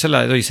Misfits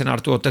bezala edo izena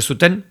hartu ote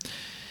zuten,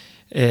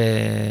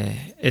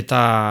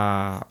 eta,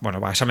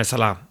 esan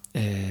bezala,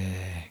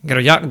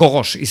 gero ja,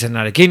 Go-Go's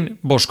izenarekin,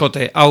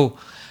 boskote hau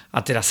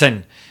atera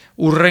zen.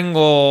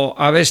 Urrengo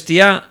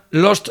abestia,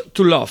 Lost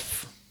to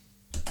Love.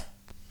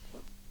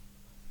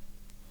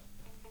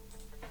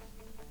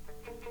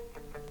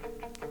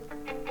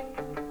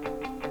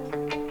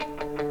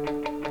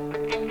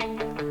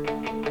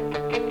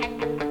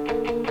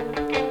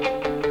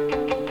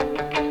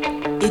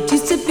 It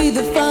used to be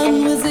the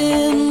fun was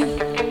in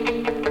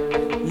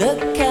the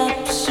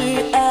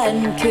capture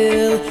and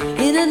kill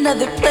in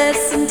another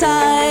place and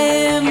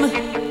time.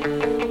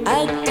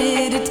 I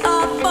did it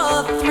all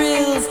for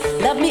thrills,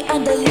 love me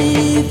and I'll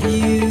leave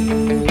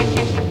you.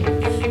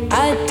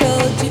 I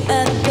told you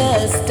at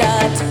the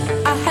start,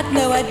 I had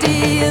no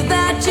idea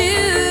that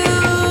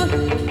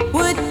you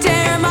would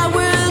tear my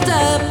world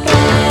apart.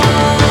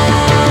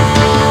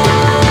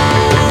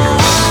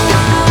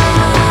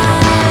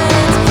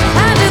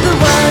 I'm the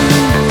one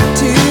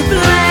to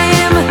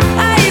blame.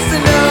 I used to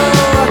know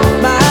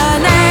my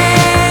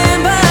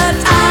name, but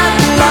I've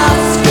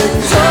lost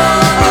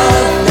control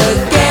of the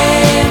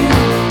game.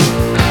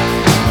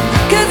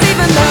 'Cause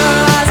even though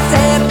I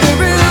set the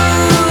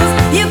rules,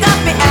 you got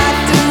me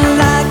acting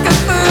like a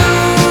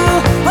fool.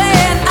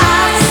 When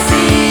I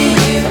see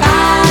you,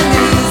 I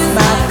lose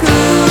my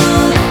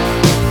cool.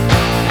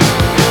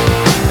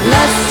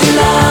 Lust to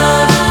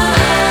love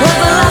was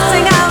the last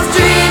thing I was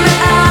dreaming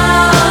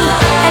of,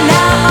 and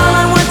now all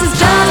I want is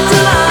just to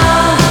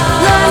love.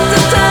 Lust to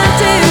turn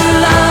to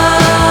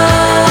love.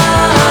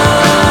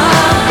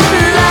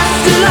 Lust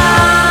to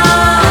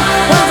love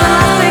was the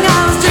last thing I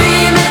was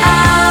dreaming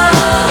of,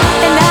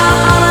 and now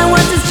all I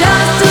want is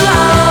just to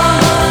love.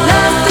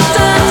 Lust to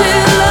turn to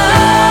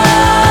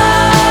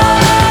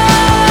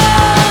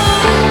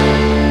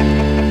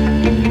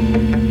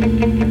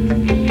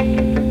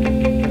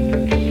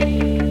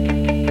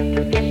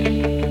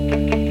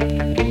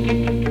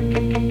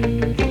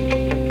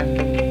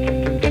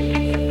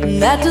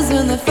That was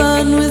when the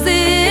fun was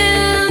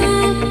in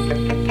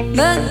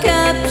the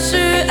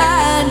capture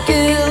and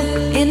kill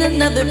in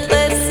another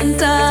place and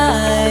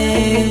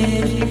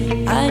time.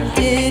 I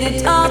did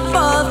it all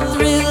for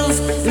thrills,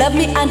 love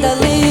me and I'll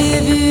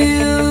leave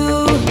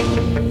you.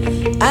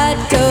 I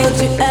told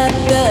you at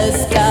the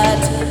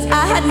start,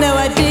 I had no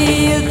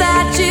idea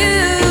that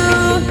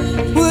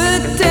you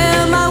would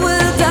tear my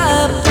world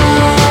apart.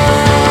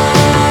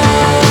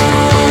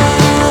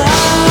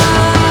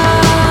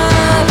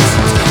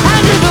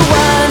 I'm the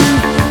one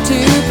to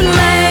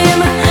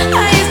blame.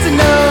 I used to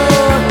know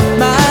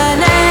my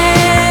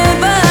name,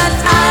 but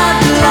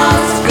I've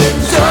lost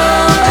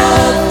control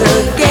of the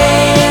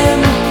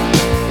game.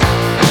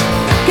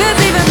 'Cause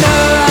even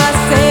though I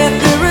set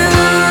the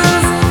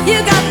rules, you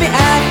got me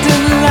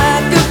acting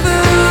like a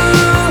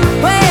fool.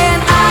 When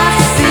I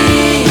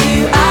see you,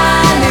 I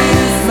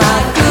lose my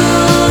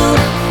cool.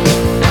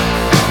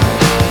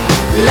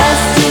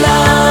 Lust to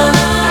love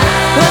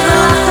was the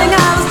last thing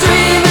I was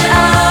dreaming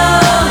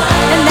of,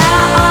 and now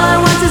all I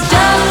want is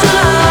just to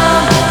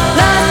love.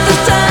 Lust to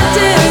turn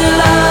to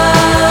love.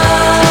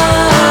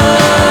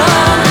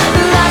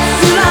 Lust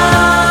to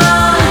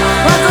love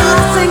was the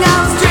last thing I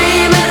was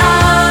dreaming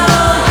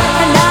of,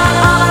 and now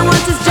all I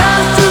want is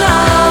just to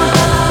love.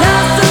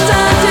 Lust to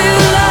turn to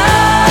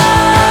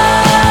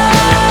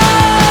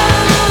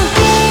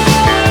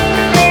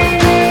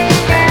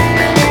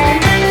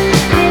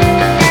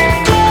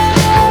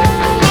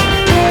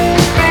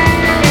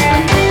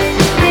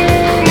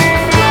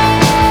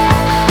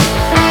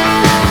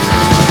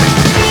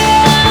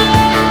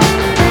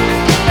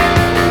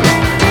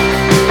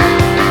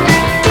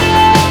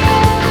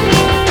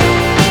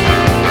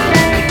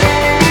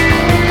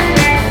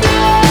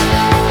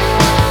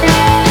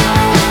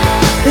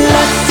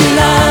Lust to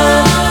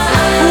love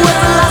was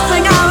the last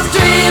thing I was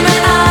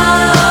dreaming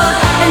of,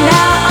 and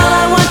now all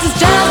I want is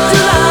just to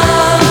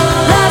love.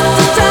 Lust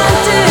to turn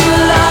to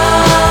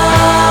love.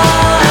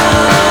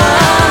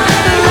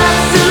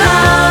 Lust to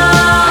love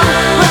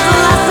was the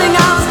last thing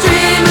I was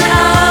dreaming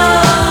of,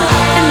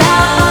 and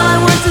now all I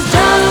want is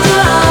just to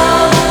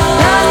love.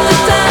 Lust to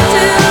turn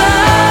to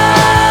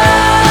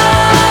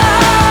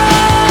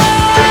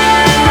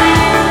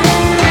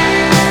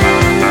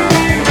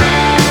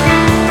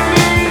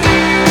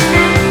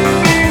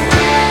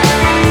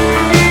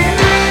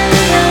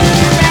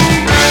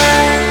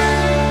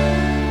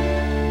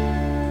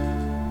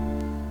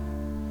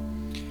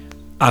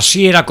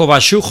Hasierako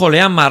basu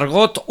jolea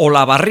Margot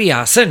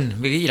Olabarria zen,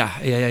 begira,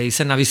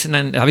 izen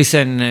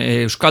abizen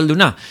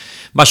euskalduna.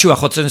 Basua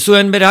jotzen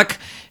zuen berak,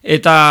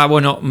 eta,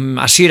 bueno,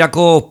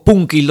 hasierako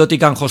punk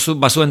ildotikan jozu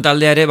bazuen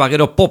taldea ere,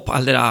 gero pop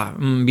aldera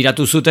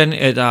biratu zuten,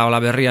 eta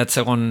Olabarria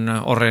etzegon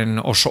horren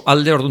oso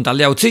alde, orduan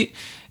taldea utzi,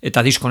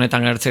 eta disko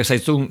honetan gertzek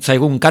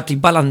zaigun Katy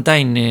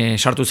Valentine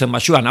sartu zen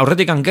basuan.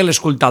 Aurretik Angel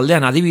School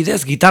taldean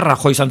adibidez, gitarra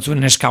jo izan zuen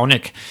neska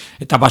honek,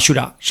 eta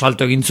basura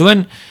salto egin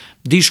zuen,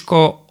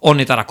 disko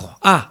honetarako.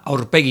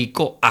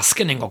 Aurpegiko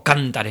azkenengo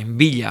kantaren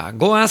bila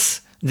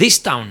goaz, This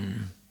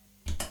Town.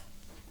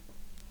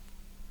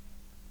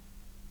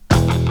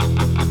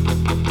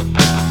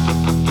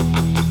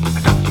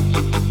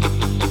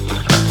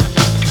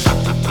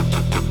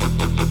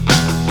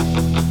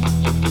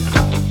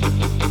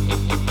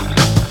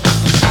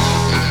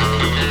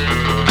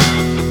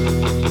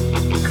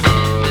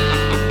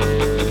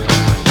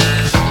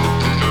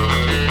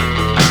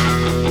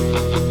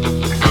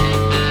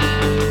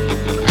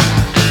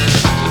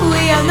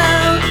 We all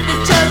know the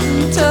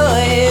chosen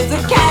toys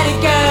of catty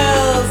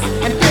girls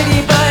and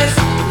pretty boys.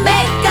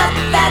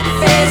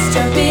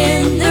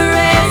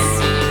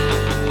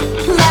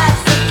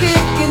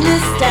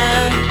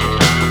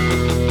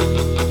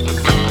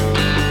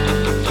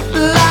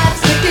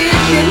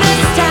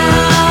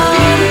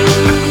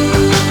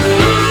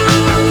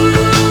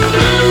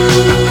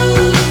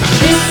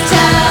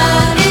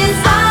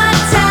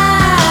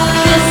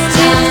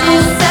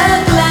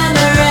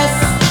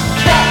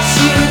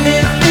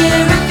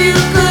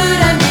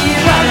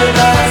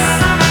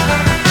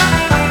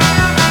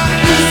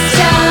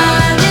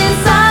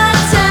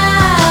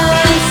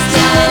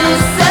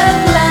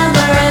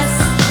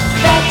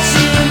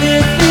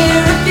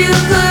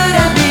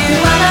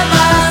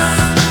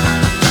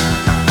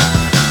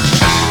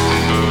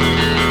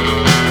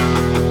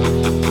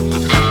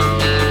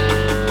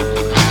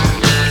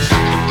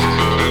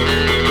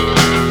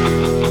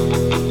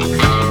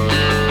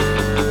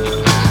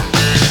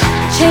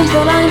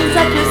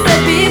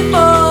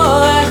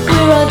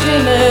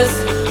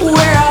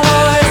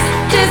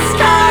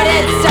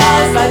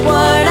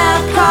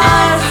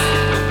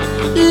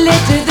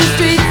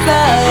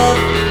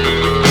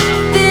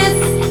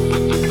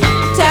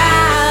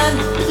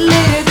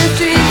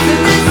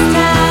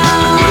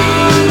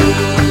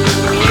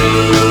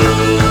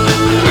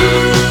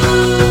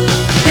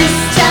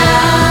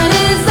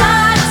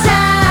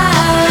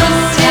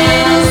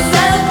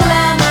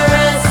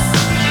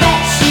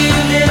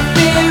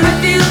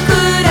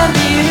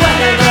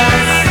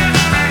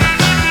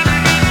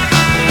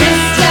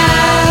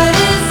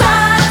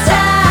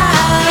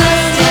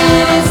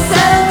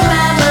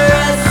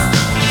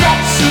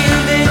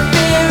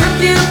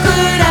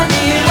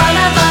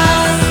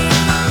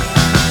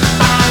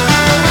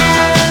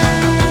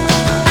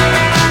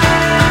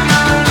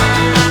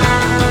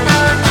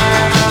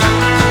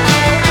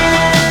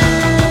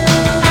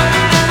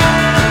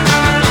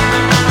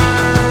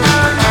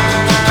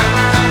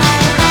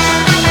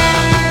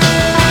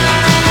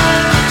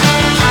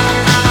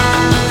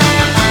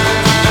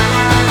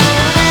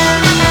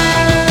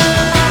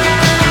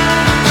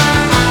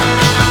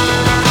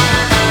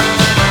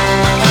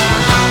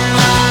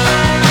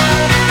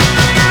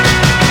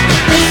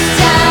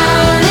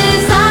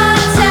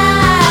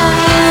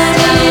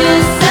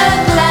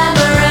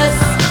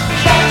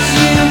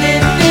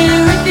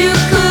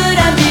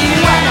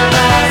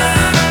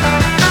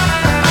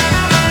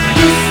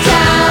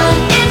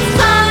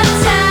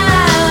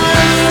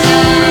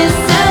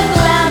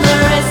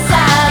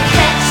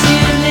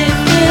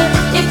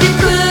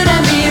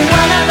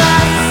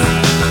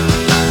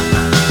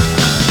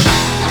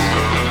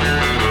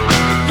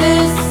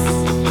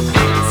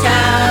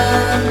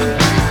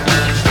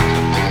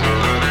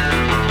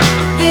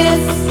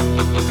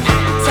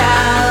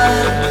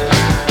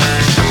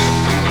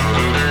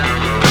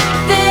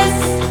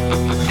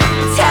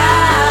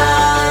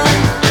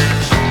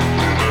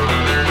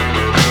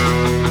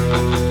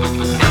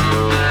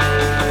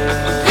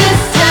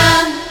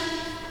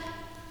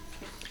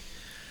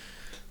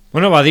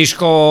 Bueno,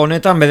 disko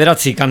honetan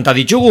bederatzi kanta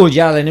ditugu,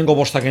 ja lehenengo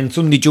bostak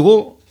entzun ditugu,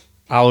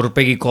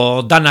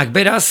 aurpegiko danak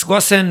beraz,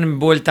 goazen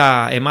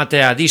buelta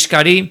ematea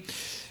diskari,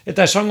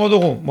 eta esango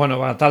dugu, bueno,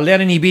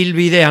 taldearen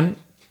ibilbidean,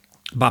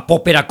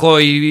 poperako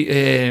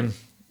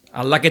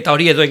aldaketa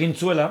hori edo egin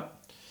zuela,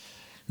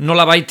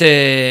 nola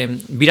baite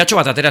biratxo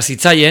bat atera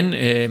zitzaien,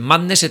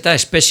 Madness eta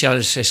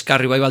Specials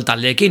eskarri baibal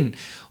taldeekin.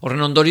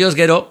 Horren ondorioz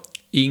gero,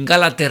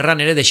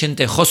 Ingalaterran ere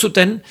desente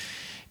jozuten,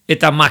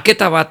 eta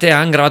maketa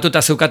batean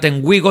grabatuta zeukaten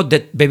We Got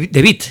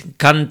the Beat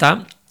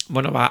kanta,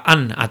 bueno,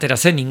 han atera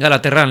zen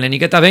Ingalaterran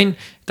lehenik eta behin,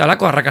 eta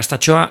alako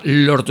arrakastatxoa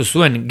lortu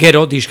zuen.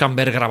 Gero diskan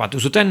grabatu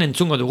zuten,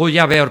 entzungo dugu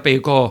ja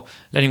behorpegiko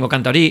lehenengo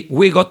kantari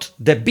We Got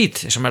the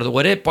Beat, esan behar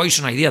dugu ere,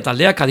 Poison Idea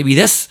taldeak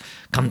adibidez,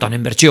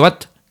 kantonen bertsio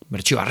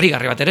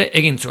harrigarri bat ere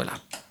egin zuela.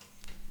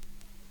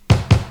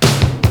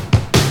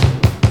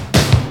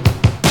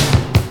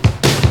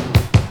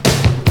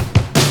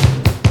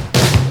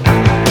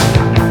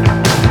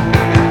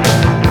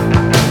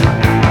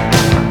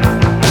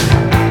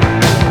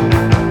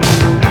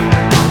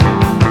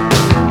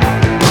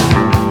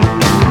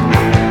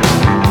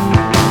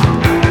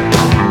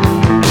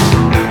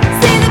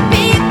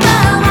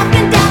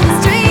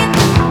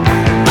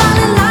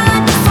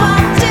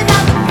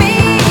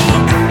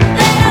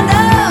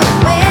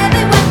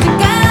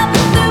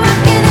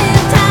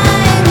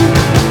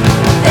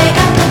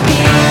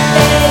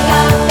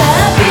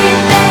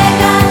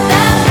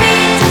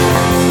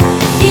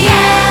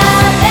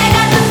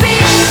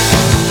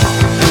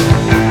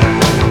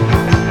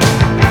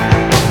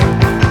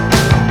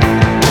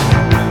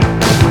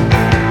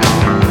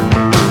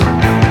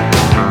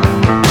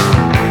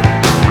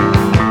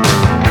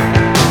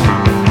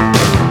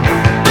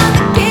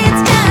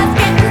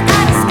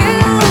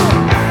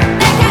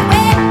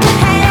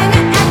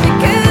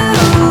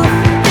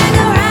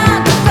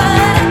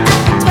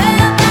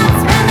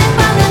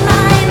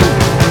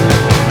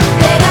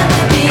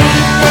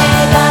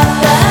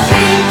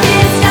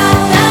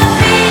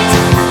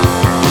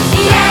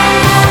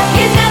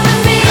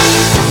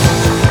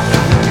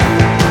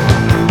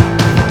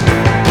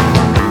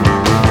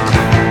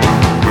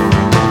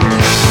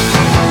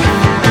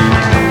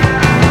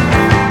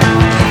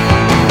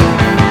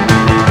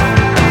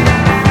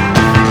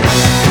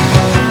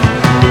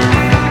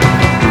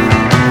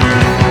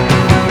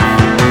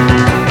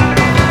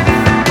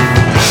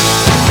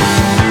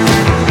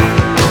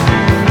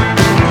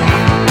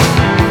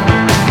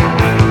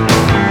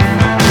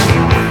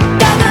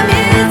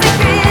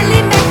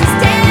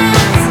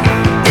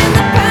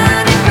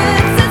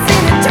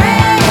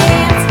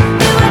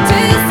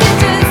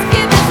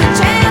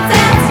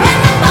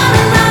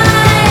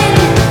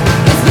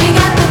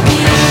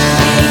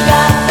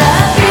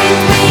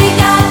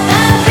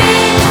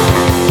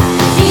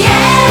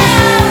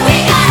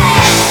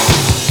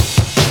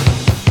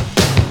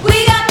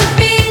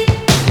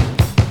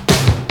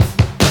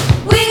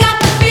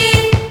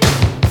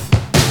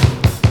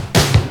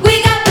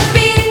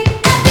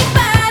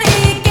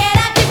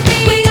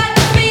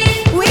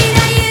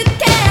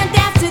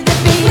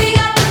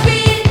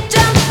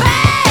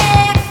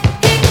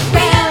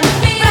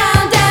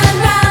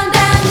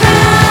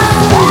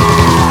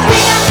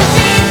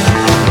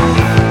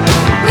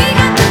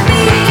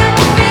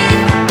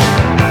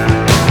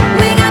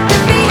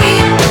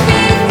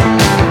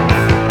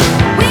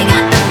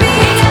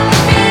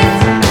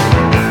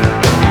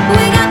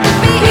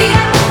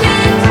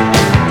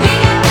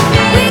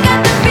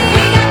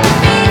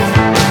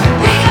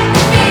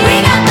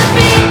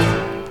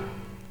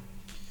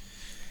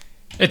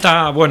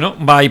 Eta, bueno,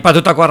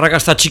 ipatutako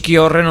arrakasta txiki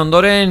horren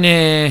ondoren,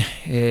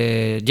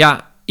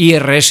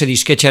 IRS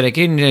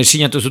disketxearekin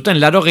sinatu zuten,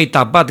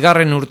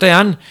 81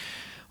 urtean,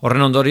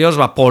 horren ondorioz,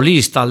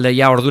 Police talde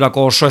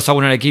ordurako oso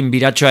ezagunarekin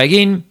biratxoa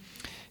egin,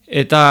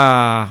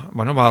 eta,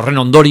 bueno, horren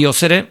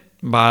ondorioz ere,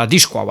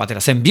 diskoa batera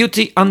zen,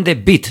 Beauty and the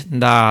Beat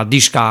da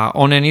diska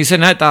honen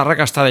izena, eta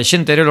arrakasta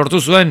desente ere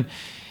lortu zuen,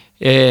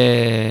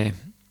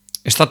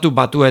 estatu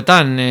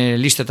batuetan,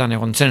 listetan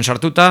egon zen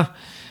sartuta,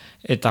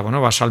 eta, bueno,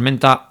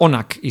 salmenta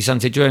onak izan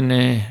zituen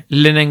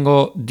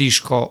lehenengo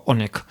disko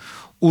honek.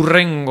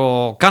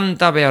 Urrengo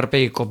kanta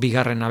beharpeiko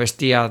bigarren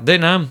abestia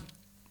dena,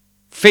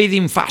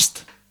 Fading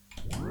Fast.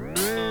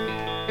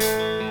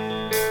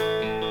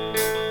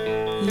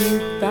 You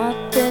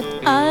thought that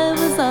I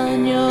was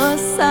on your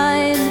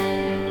side,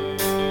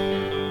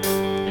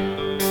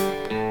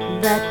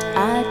 that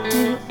I'd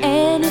do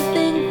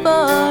anything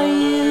for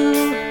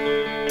you,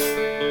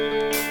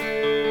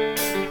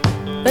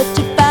 but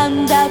you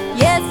found out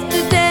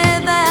yesterday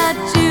that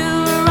you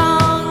were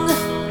wrong.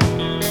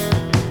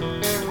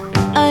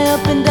 I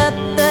opened up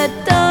the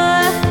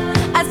door,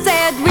 I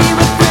said we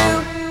were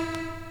through,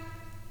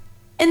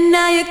 and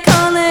now you're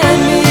calling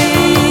me.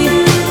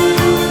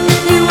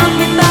 You want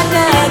me back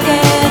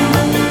again,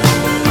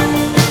 and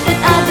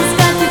I just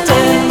got to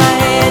turn my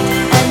head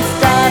and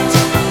start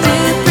to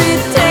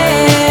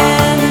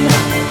pretend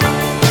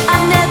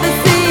I've never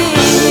seen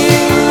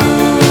you.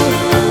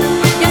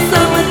 You're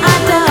someone I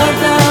don't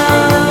know.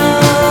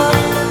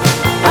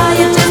 Are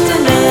you just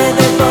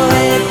another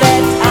boy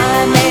that I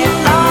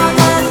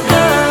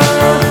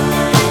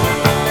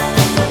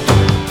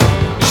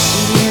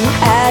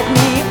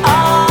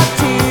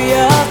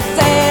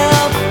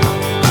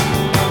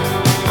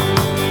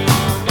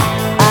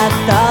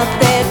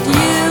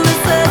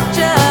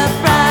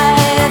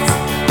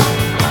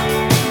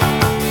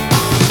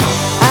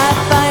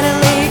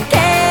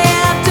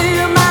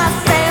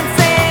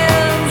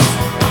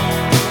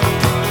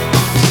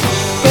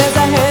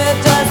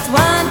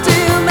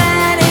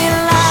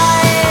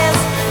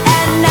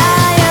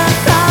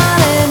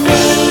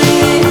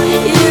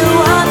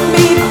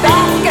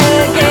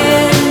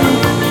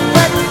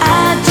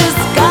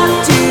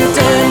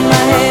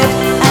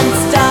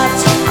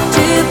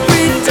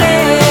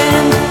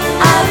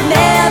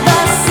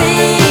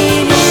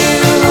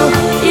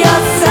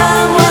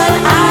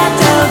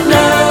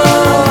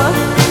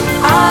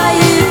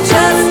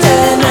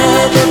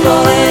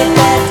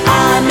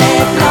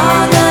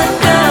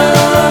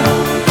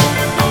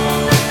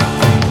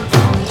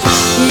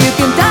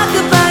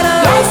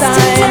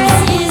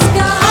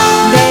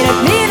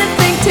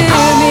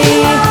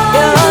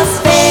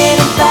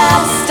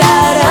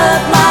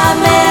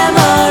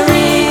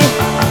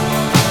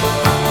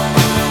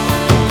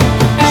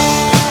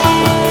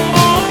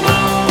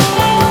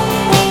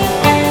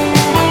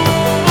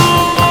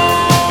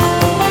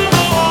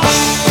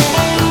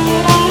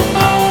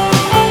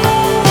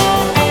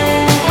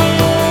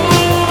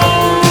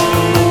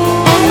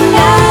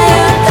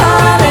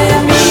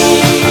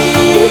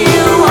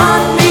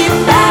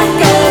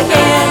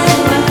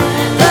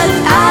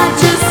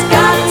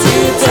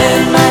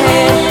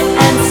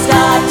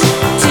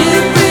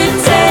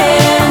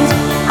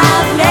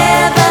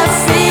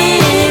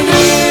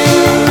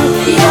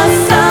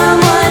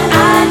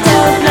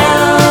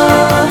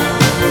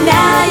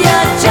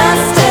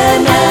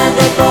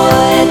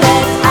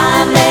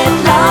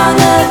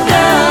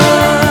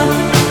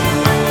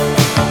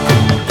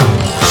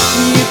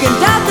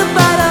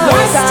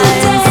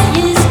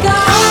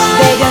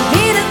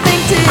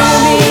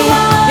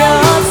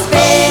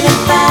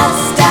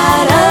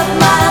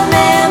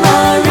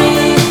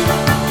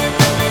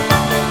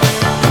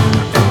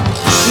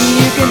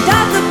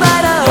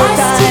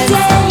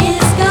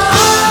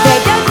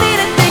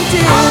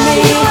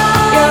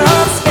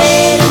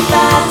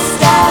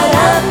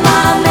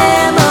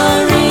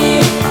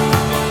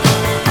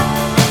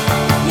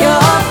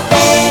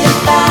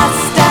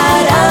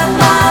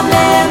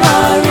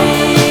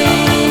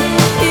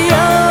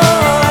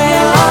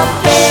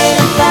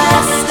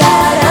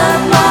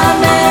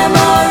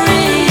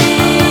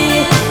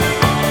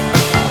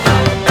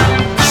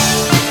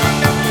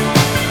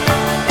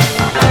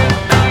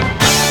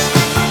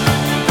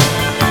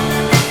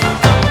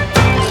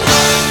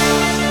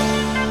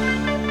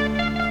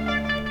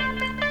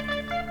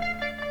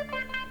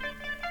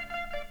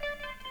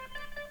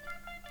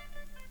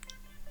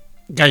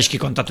gaizki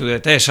kontatu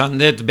dut, esan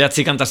dut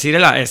 9 kanta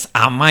zirela, ez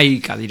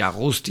 11 dira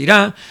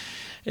guztira,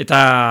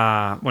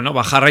 eta, bueno,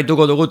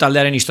 jarraituko dugu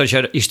taldearen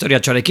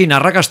historiatxorekin,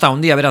 arrakasta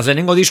handia beraz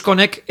lehenengo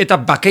diskonek, eta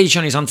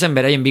Vacation izan zen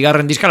beraien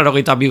bigarren diska,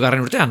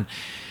 82. urtean.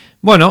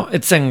 Bueno,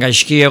 etzen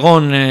gaizki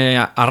egon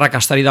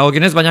arrakastari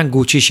dagokionez, baina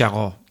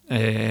gutxixago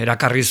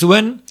erakarri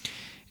zuen,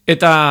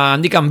 eta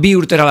handikan 2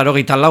 urtera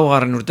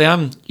 84.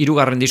 urtean,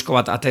 3. disko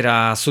bat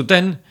atera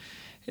zuten,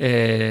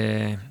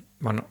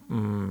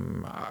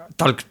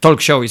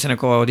 talk show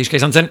izeneko diska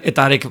izan zen,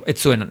 eta arek ez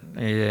zuen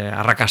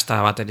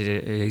arrakasta bat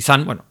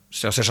izan, bueno,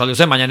 zer saldu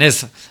zen, baina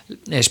ez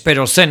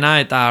espero zena,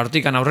 eta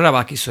hortikan aurrera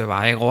bakizue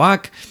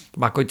egoak,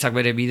 bakoitzak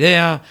bere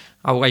bidea,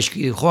 hau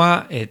gaizki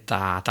joa,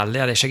 eta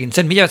taldea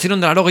desegintzen,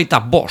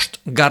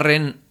 1985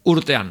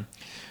 urtean,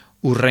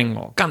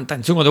 urrengo kanta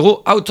entzungo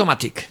dugu,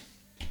 Automatic.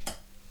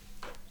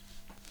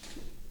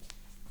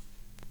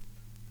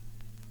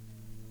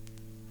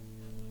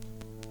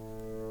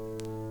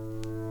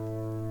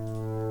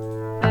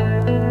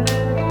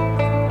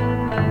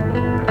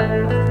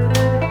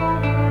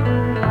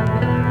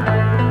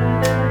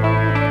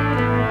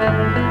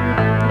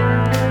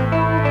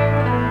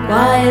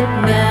 Quiet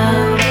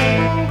now,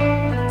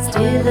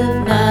 still of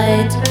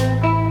night.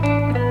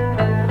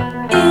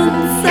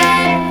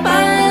 Inside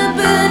fire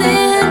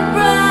burning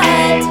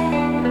bright.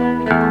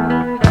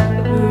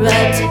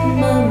 Right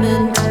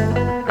moment,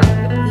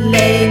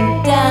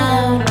 laying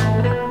down.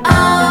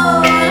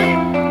 Oh,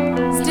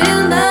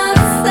 still not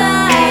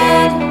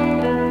sad.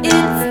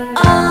 It's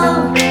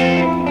all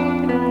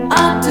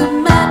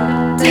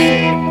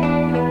automatic.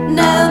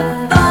 No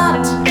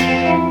thought,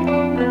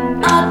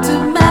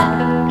 automatic.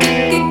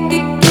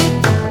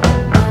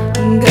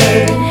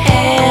 Golden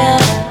hair,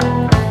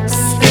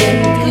 skin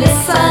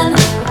glisten,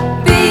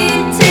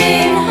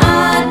 beating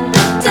heart,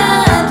 but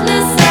don't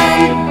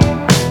listen.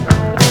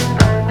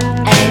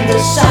 And the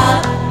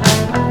shot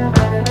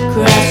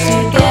crash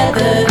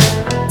together,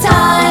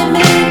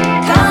 timing,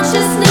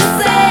 consciousness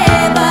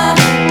saber.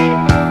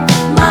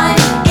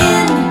 Mind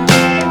in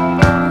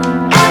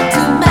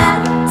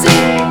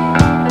automatic,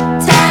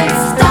 time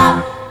stop,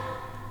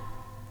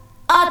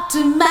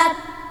 automatic.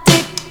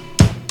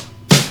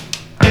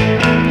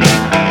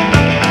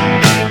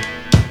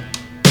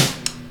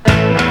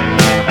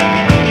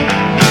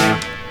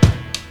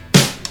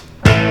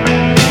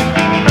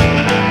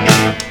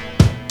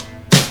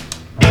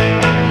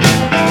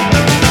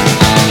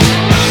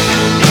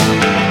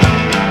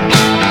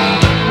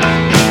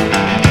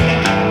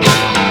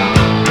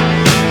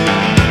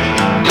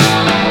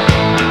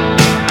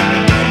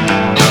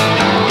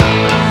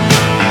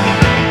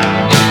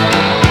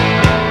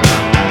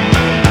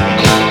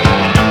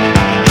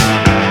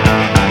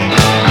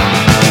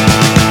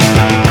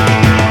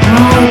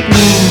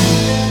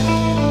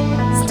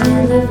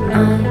 Still of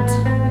night.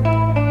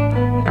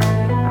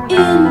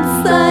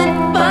 Inside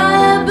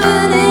fire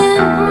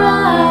burning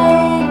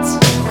bright.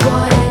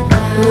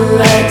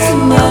 Right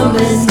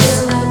moment,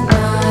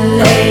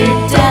 lay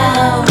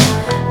down.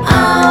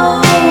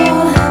 Oh,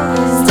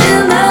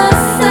 still no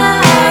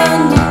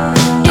sound.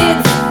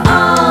 It's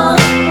all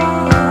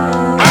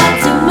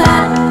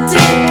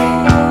automatic.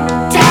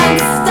 Time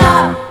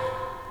stop.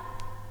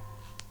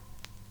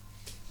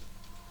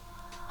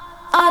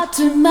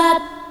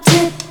 Automatic.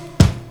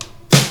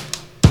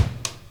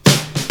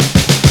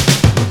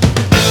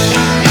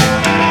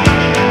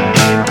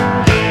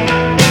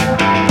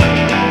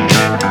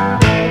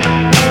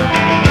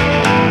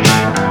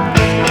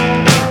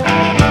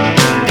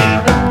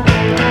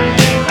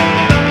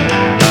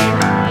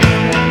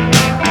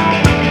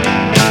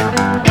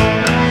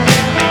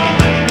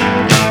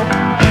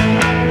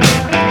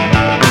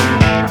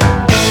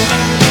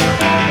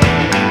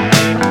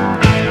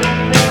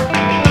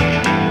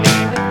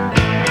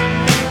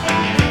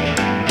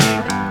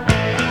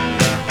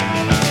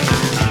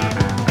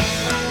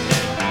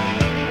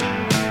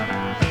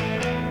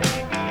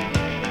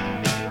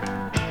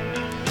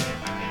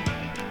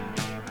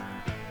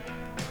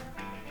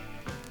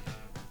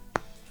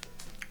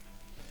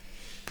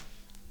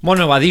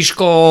 Bueno,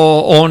 disko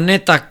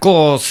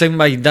honetako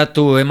zenbait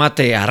datu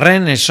emate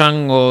arren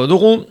esango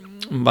dugu,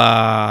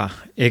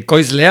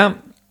 ekoizlea,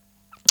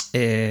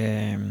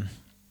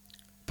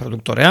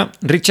 produktorea,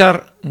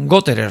 Richard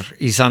Gotterer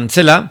izan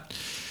zela,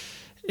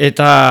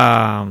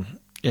 eta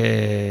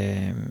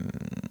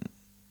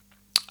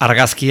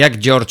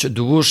argazkiak George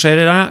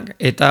Dubusera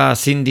eta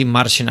Cindy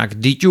Marshenak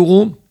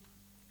ditugu,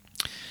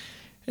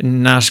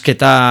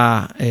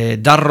 nasketa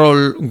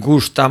Darrol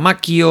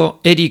Gustamakio,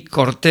 Eric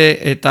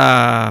Corte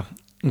eta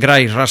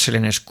Gray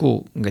Russellen esku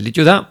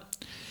gelditu da,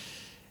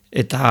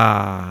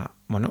 eta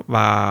bueno,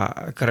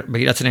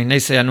 begiratzen nahi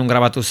naizean nun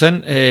grabatu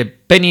zen,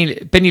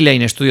 Penny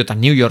Lane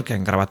estudiotan New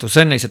Yorken grabatu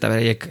zen, naiz eta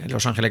bereiek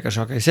Los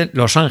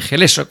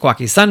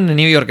Angelesokoak izan,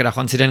 New Yorkera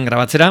joan ziren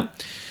grabatzera,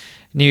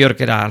 New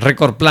Yorkera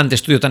Record Plant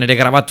estudiotan ere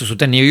grabatu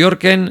zuten New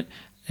Yorken,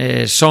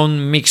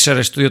 Sound Mixer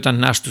estudiotan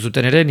nahastu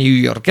zuten ere New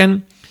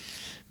Yorken,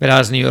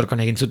 beraz New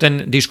Yorken egin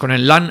zuten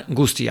diskonen lan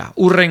guztia.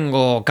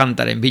 Urrengo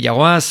kantaren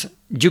bilagoaz,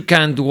 You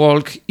Can't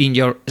Walk in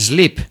Your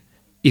Sleep,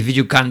 If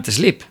You Can't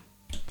Sleep.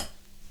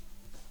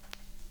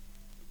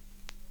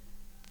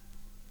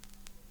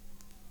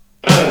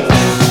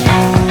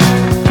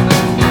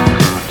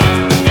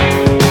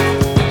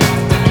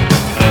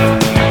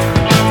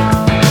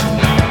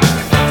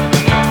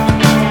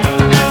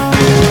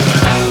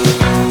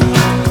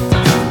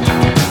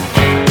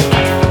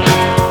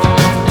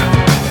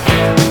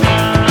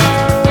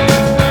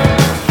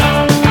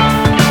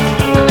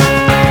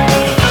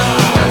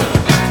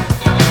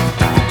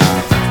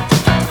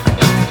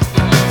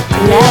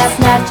 Last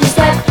night you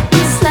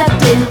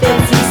slept in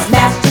bed, you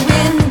smashed your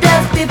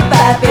windows bit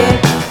by bit.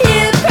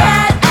 You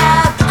cried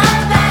out of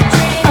that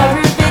dream.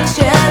 Horror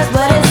pictures,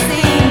 what a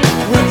scene.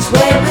 Which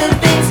way will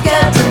things go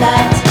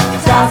tonight?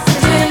 Toss and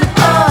turn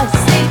or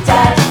sleep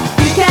tight.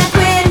 You can't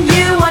win,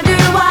 you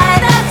wonder why.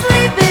 That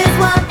sleep is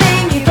one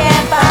thing you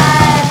can't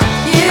buy.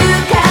 You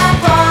can't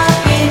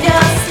walk in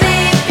your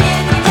sleep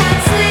if you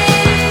can't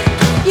sleep.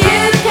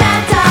 You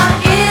can't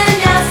talk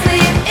in your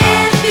sleep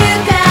if you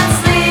can't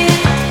sleep.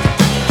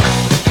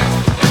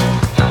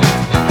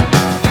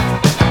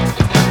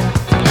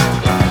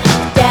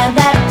 Damn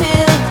that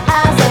pill,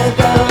 hours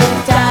ago.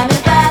 Time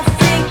is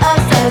passing oh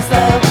so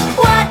slow.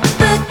 Watch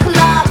the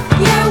clock,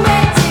 you're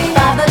waiting.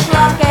 5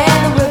 o'clock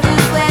and the world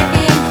is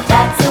waking.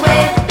 That's the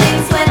way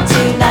things went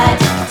tonight.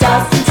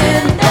 Toss and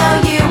turn, though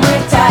you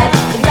were tight.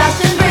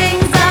 Exhaustion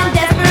brings on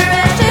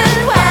desperation.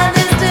 Well,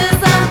 there's still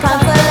some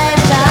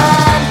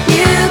consolation.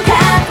 You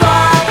can't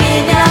walk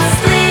in your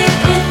sleep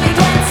if you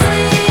can't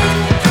sleep.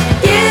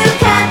 You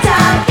can't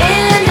talk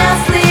in your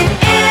sleep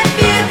if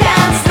you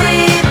can't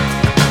sleep.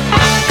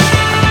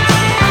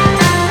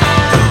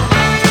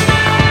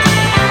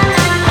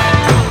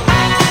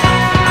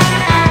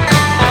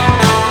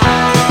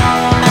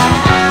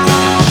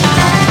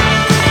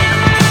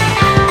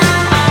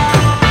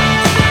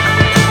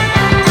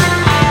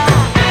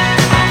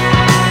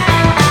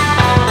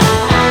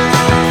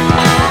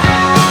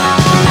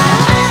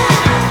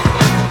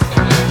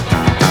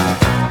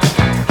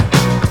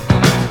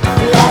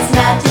 Last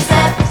night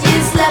you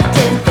slept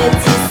in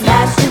fits, you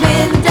smashed your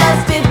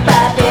windows bit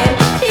by bit.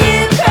 You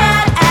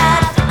cried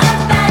out of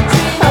that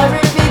dream.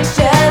 Horror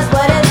pictures,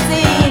 what a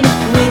scene.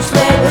 Which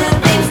way will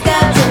things go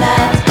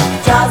tonight?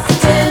 Toss and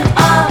turn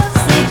or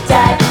sleep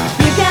tight.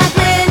 You can't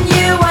win,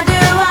 you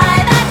wonder why.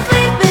 That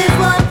sleep is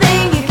one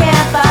thing you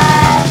can't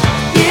buy.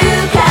 You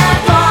can't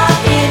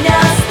walk in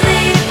your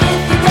sleep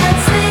if you can't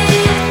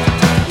sleep.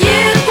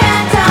 You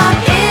can't talk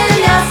in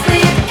your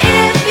sleep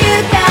if you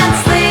can't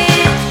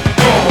sleep.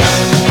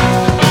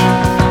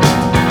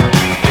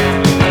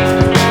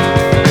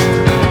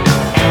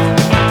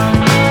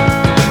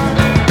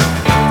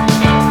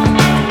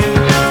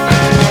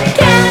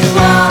 Can't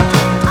walk,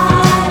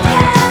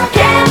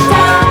 can't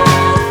talk,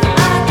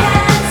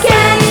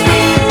 can't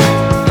sleep.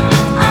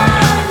 Oh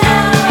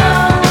no,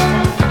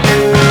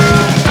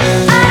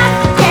 I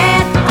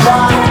can't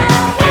walk,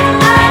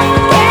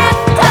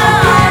 can't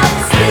talk,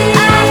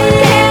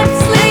 can't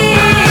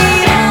sleep.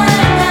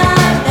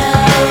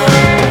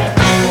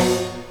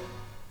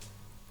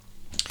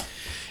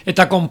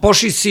 Eta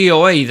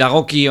konposizioei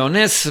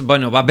dagokionez,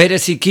 bueno,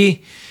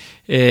 bereziki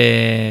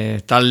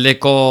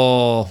taldeko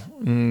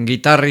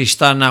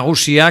gitarrista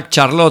nagusiak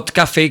Charlotte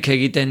Caffeyk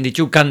egiten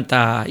ditu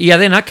kanta ia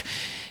denak,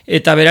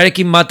 eta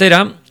berarekin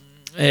batera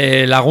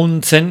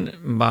laguntzen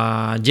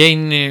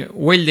Jane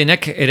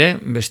Wildenek ere,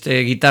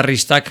 beste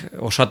gitarristak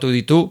osatu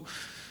ditu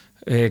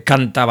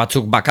kanta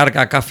batzuk,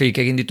 bakarka Caffeyk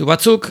egin ditu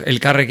batzuk,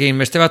 elkarrekin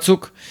beste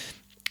batzuk.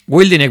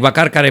 Wildinek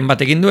bakarkaren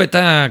bat egin du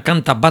eta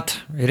kanta bat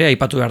ere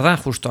aipatu behar da,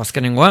 justo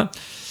azkenengoa.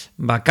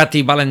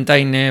 Katy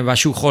Valentine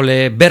basu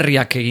jole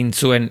berriak egin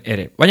zuen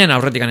ere. Baina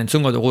aurretik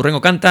entzungo dugu hurrengo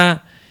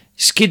kanta,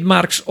 Skid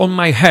Marks on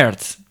My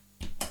Heart.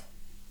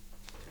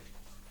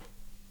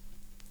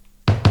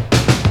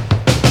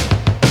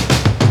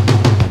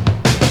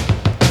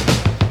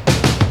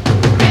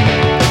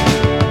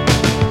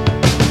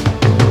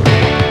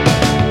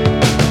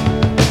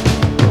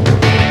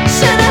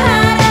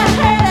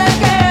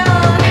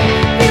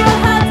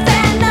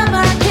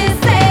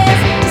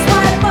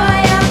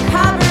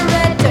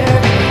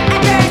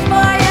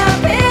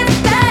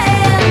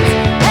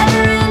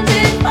 Ever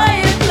engine for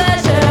your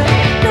pleasure.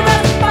 The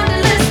rest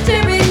bundle is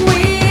steering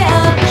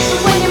wheel.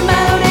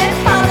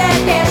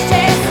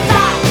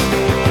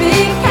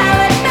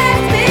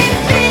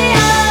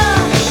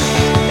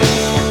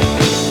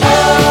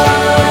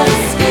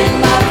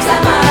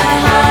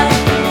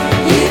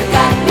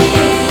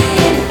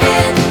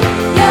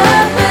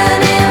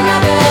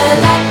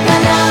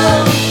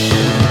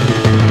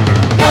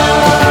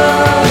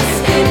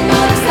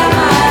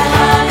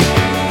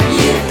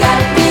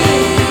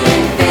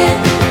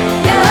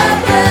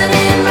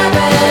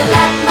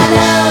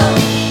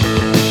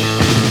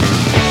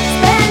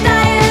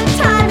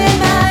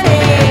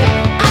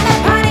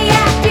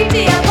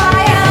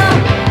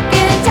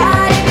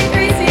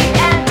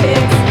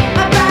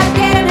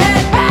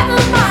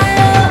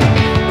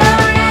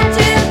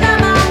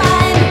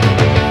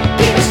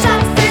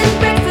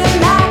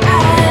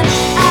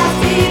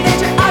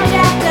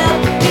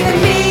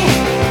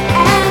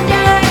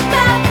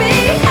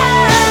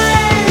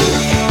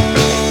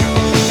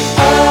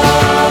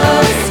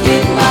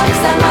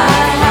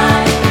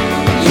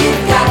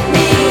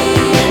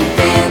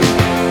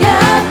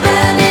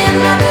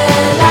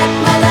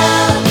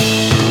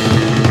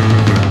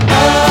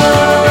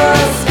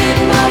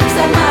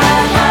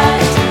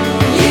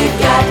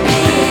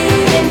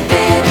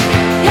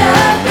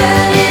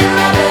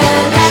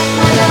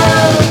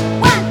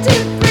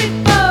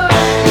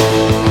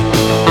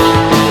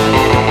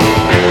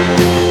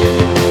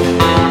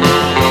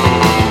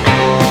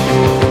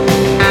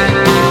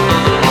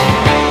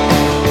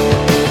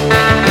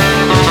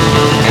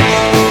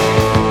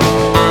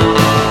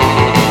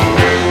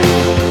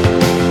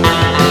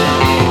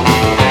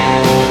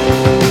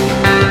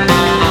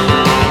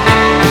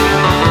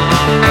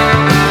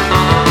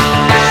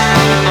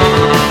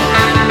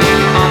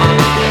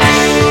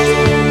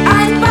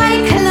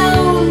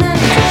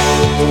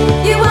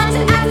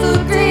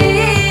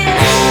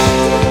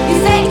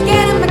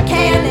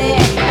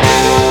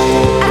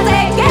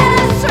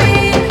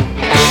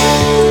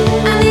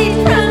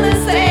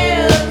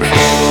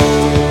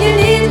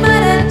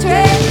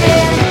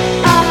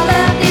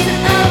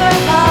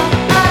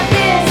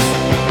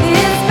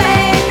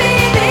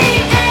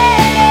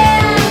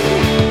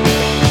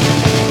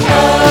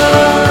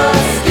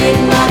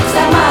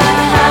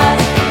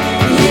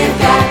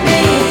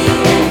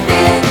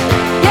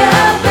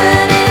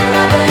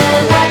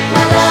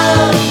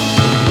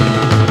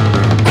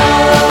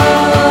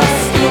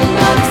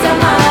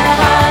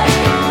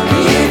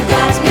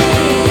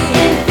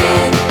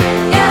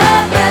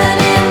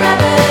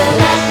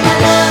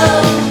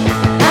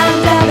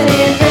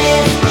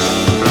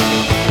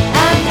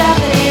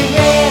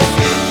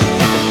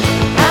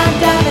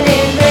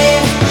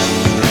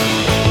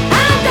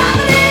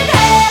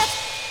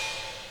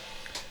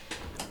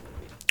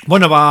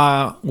 Bueno,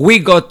 We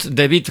Got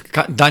the Beat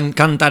dan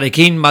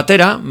kantarekin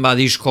batera,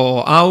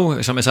 disko hau,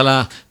 esan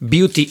bezala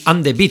Beauty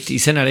and the Beat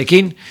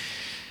izenarekin,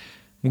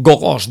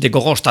 de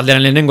gogoz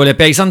taldearen lehenengo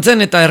lepea izan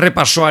zen, eta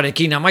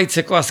errepasoarekin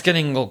amaitzeko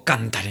azkenengo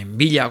kantaren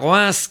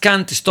bilagoaz,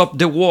 Can't Stop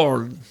the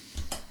World.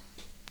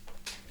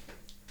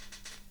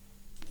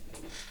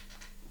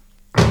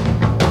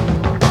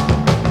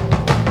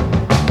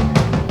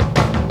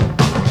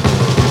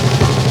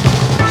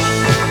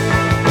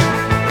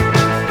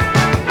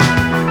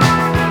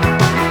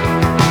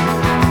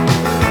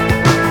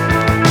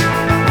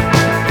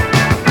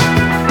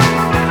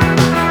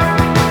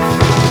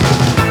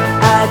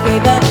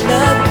 Gave up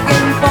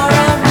looking for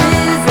a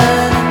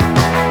reason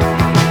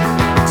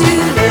to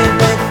live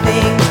with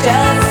things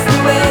just the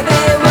way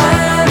they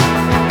were.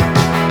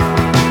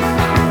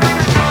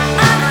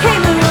 I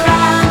came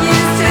around,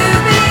 used to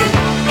be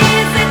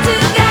easy to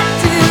get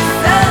to,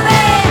 so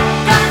they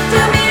got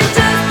to me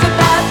just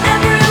about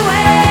every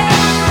way.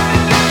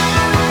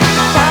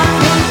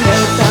 Talking no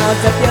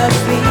cards up your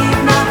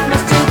sleeve, not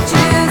much to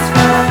choose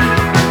from.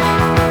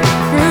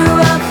 Grew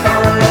up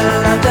all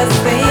alone, just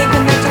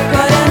thinking that you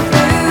couldn't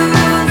lose.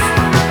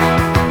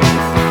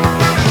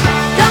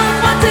 Don't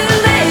want to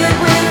live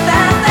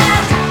without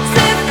that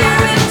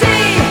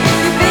security.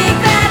 You think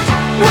that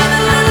with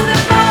a little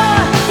bit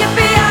more you'd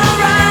be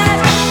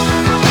alright.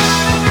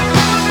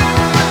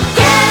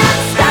 Can't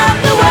stop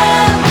the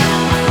world.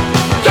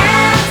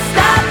 Can't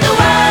stop the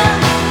world.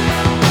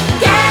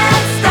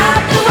 Can't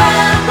stop the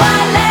world. Why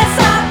less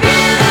of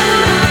you?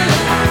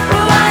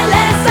 Why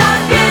less of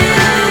you?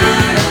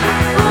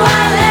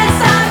 Why less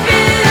of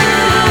you?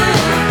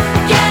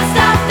 Can't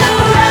stop the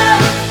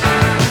world.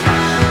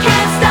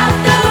 Can't stop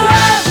the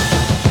world.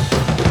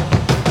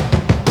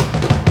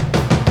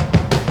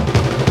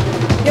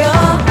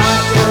 Your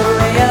heart will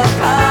lay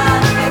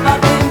apart if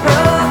I've been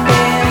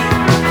broken.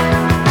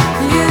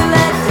 You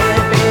let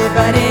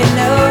everybody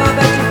know,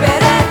 but you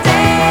better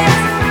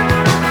dance.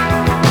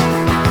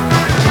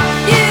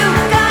 You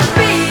got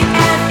beat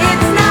and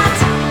it's not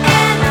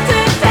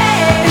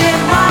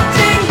entertaining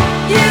watching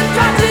you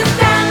try to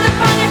stand up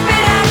on your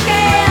feet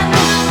again.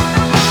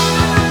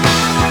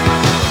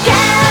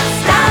 Can't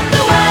stop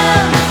the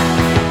world.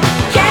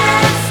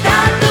 Can't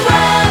stop the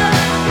world.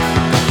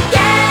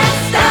 Can't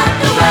stop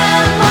the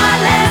world. Why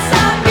less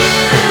of you?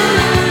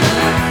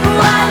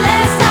 Why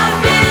less of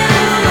you?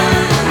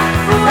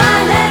 Why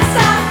less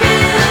of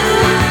you?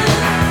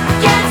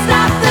 Can't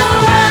stop the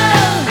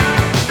world.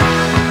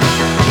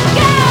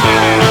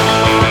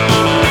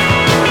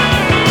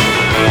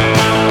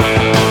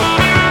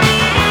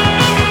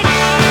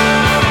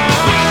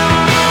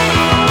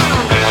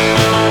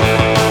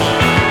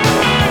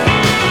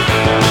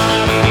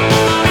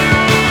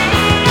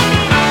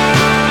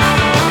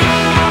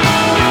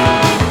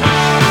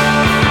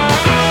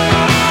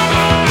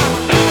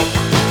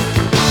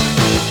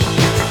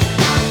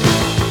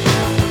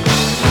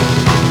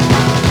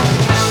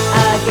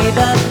 I gave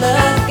up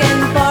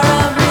looking for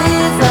a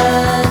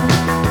reason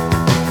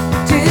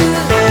to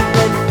live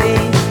with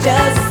things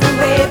just the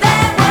way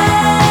they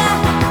were.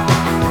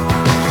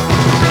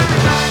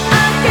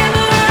 I came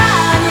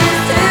around,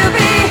 used to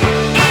be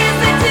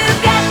easy to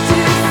get to,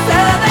 so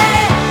they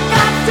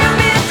got to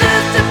me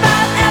just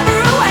about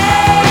every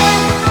way.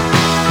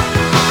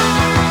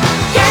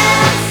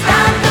 Can't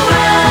stop the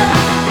world.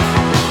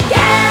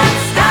 Can't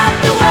stop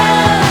the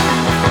world.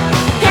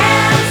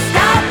 Can't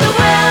stop the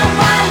world.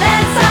 Why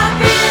less of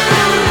you?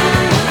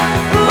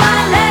 Why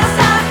less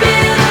of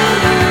you?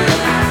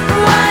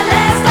 Why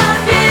less of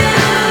you?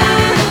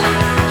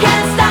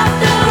 Can't stop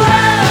the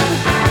world.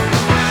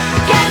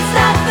 Can't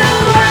stop the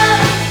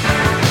world.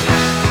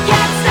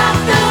 Can't stop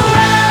the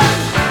world.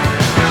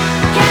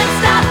 Can't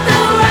stop the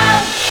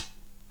world.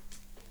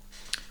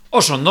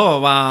 Oso ondo,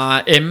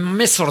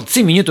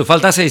 18 minutu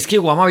falta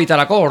zaizkigu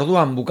 12:00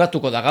 orduan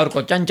bukatuko da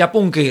gaurko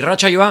txantxapunki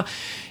irratsaioa,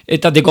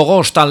 eta de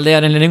gogoz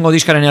taldearen lehenengo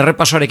diskaren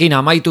errepasoarekin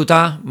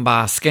amaituta,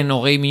 azken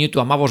 20 minutu,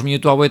 15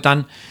 minutu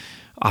hauetan,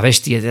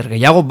 abesti eder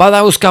gehiago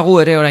badauzkagu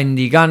ere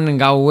oraindikan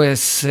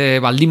gauez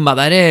baldin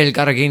bada ere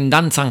elkarrekin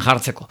dantzan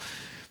jartzeko.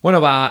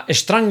 Bueno,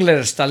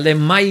 Stranglers talde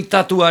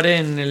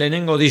maitatuaren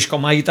lehenengo disko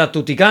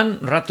maitatutikan,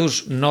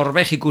 Ratus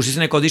Norvegicus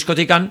izeneko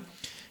diskotikan,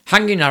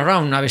 Hanging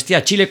Around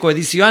abestia Txileko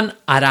edizioan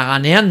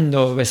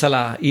Araganeando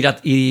bezala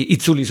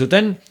itzuli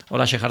zuten,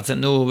 holaxe jartzen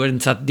du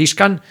berentzat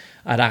diskan,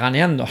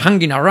 Araganeando,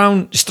 Hanging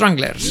Around,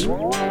 Stranglers.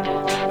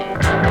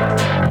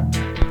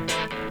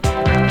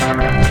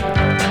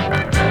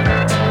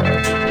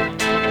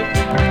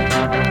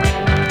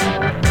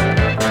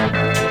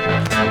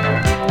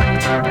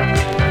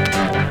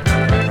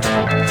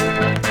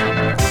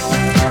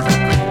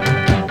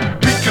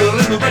 Big girl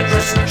in the red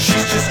dress,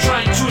 she's just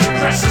trying to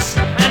impress us.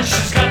 And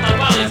she's got that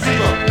violent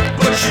fever,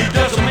 but she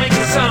doesn't make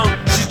a sound.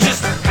 She's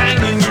just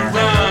hanging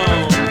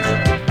around.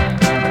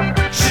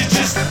 She's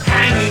just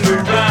hanging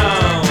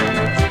around.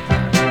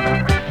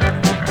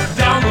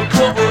 Down the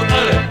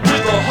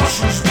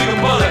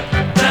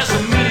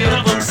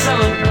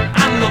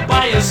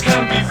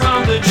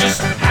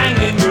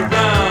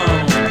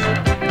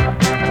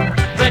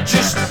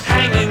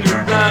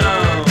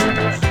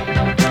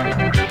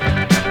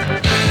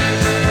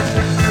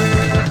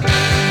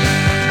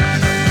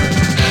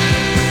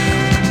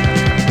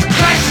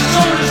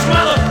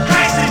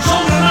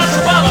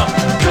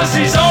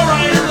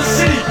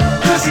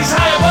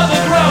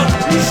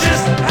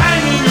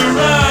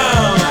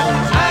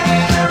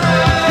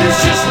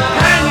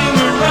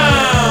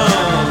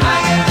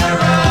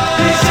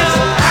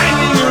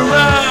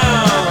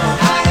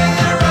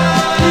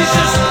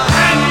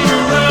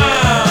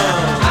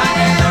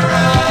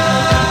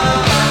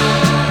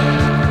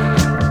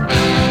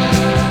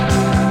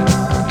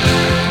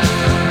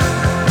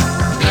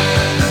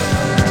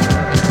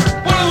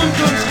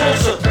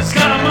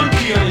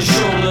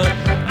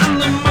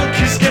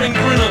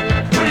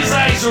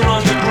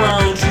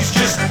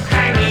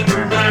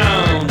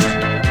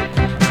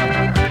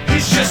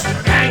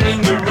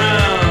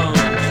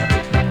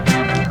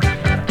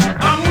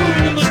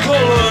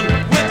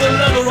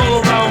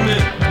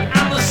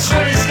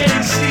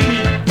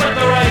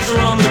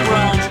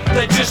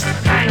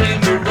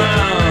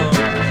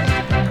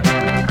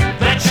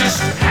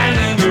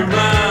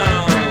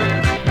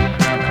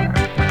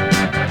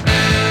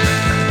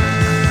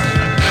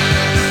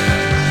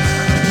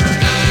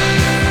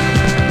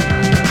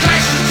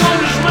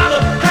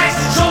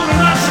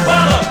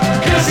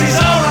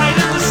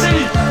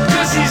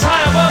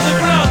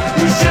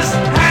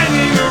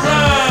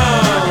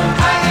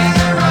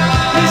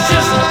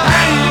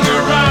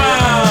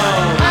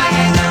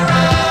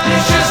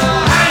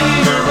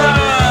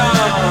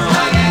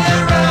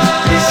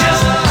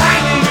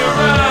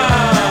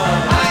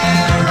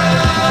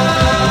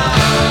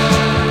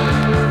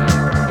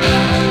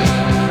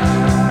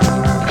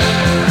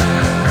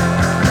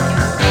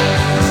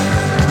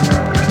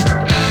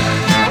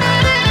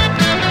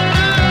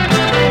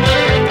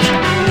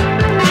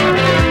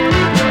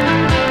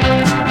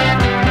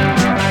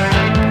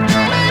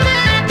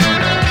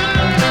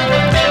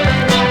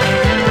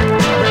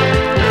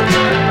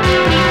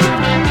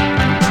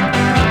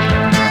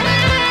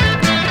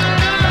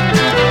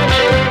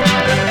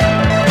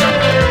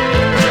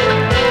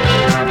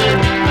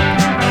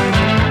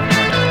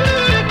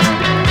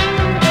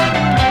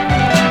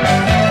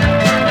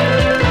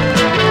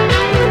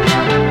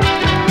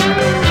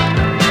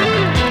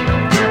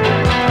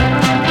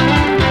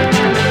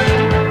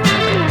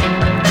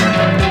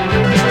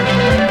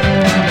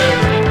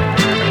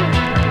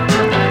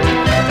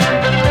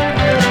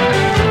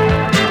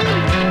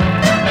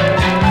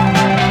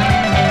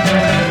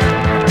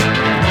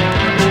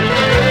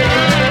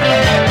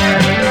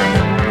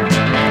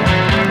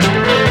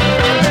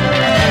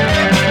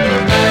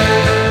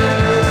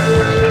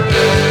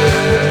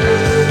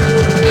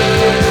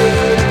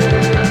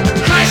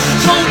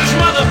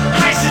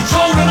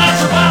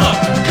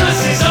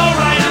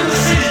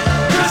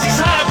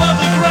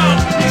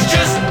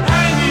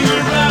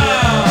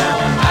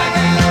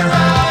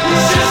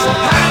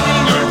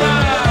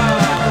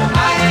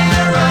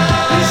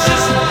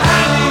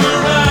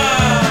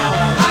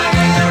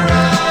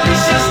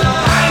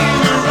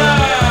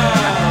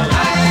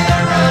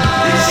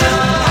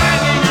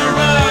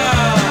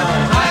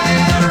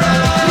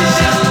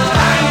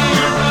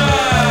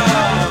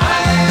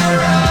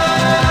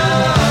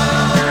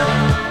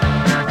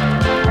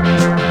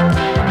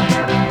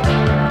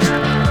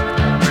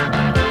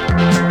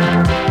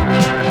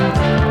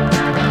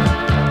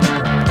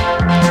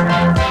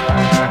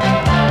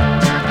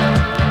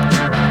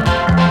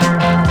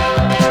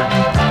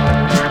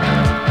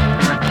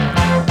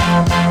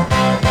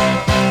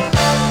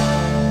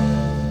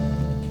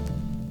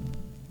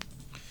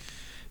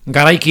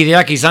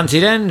Garaikideak izan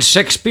ziren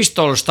Sex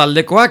Pistols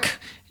taldekoak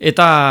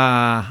eta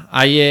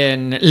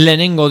haien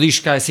lehenengo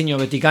diska ezin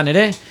hobetikan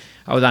ere,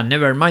 hau da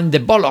Nevermind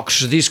the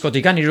Bollocks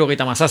diskotikan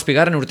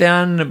 77.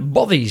 urtean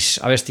Bodies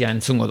abestia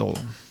entzungo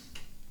dugu.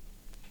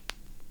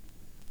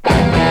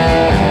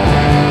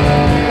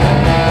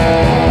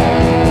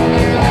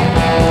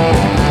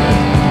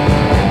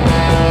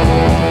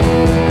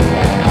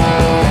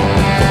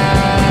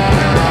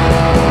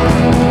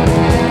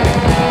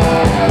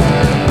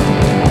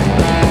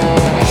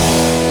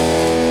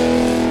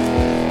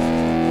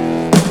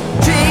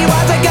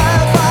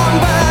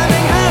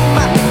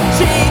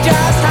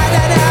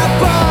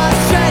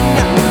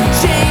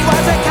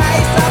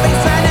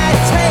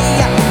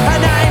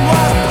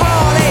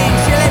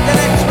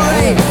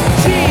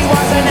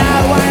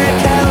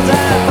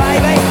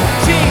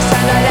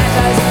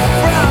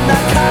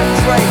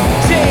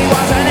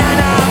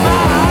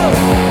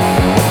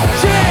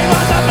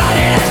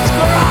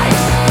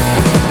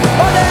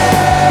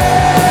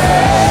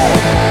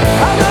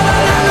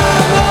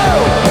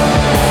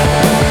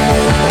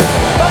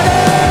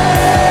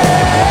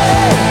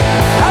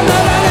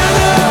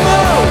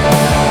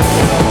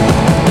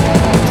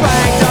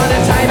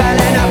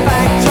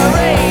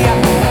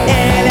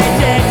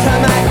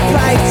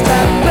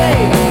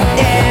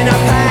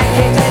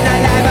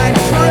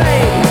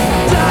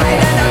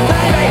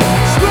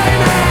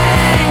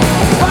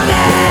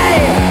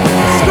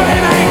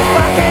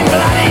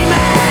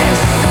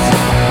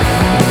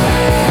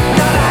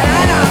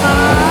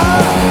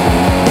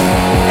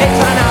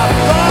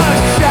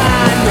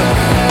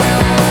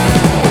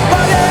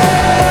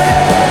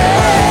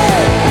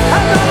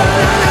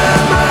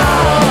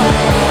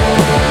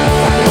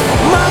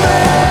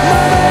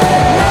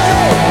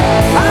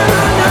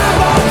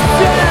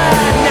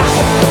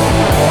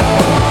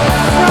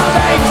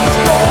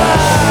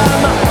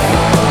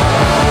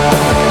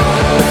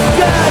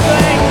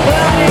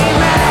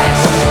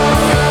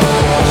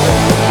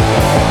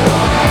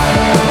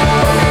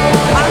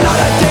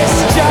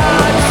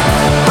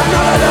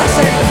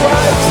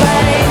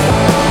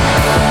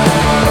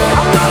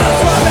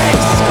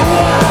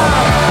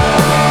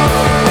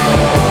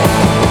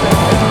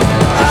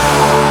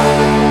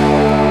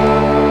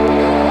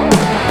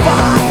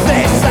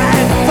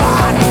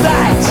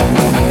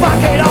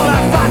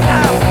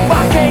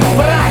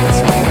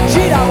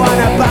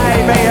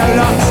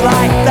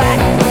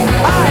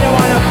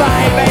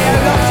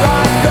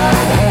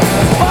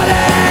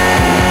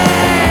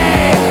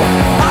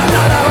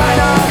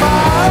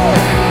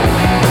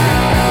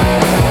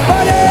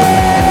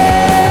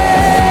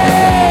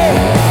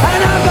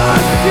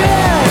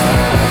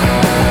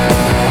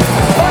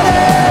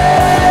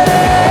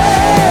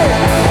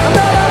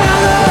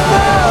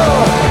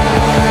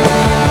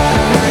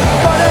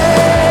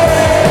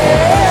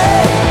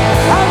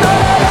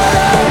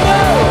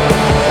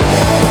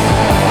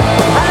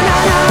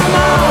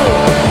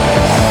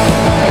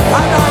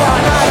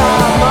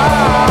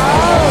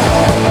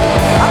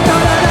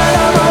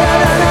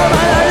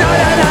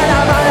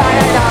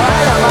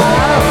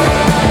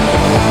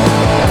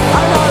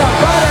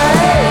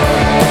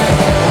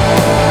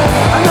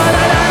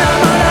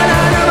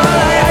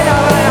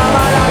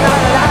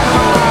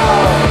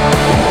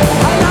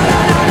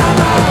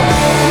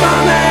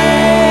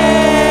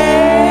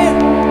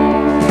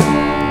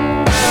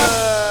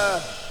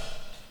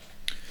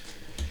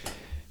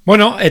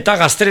 Bueno, eta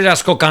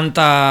gaztelerazko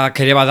kantak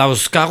ere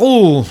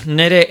badauzkagu,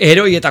 nere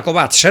heroietako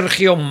bat,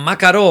 Sergio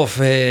Makarov,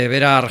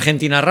 bera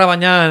argentinarra,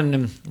 baina,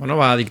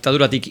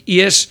 diktaduratik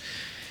ies,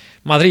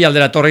 Madrid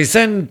aldera etorri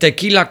zen,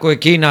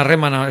 tekilakoekin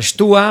harremana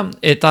estua,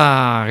 eta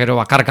gero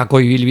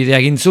bakarkako ibilbidea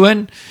egin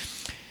zuen.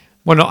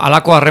 Bueno,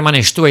 alako harreman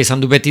estua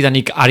izan du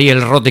betidanik Ariel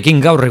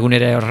Rotekin, gaur egun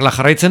ere horrela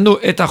jarraitzen du,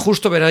 eta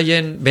justo bere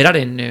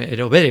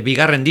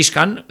bigarren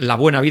diskan,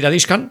 La Buena Vida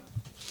diskan,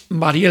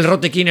 Ariel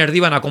Rotekin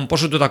erdibana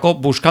konposututako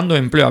Buscando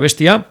Empleo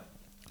abestia,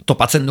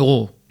 topatzen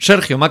dugu.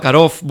 Sergio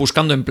Makarov,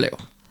 Buscando Empleo.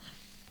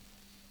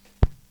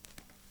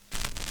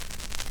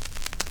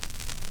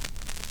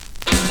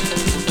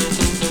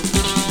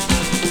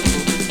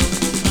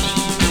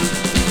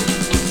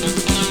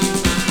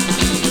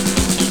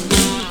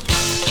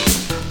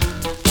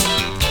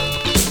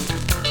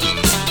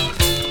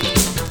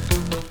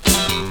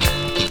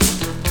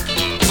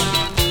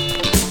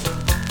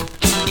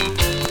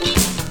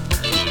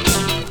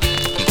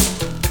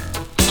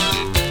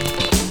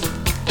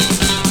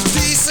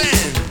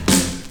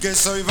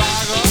 Soy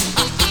vago,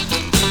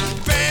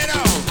 pero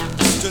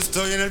yo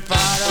estoy en el paro.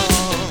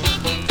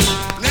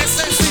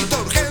 Necesito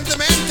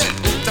urgentemente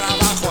un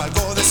trabajo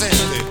algo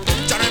decente.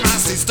 Ya no hay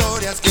más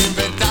historias que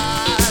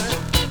inventar.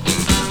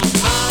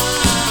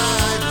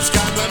 Ay,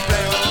 buscando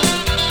empleo.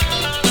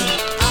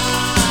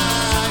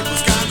 Ay,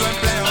 buscando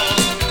empleo.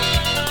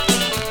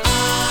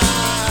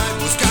 Ay,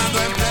 buscando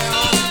empleo.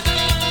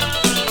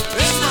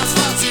 Es más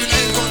fácil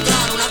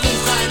encontrar una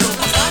aguja en un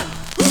pajar.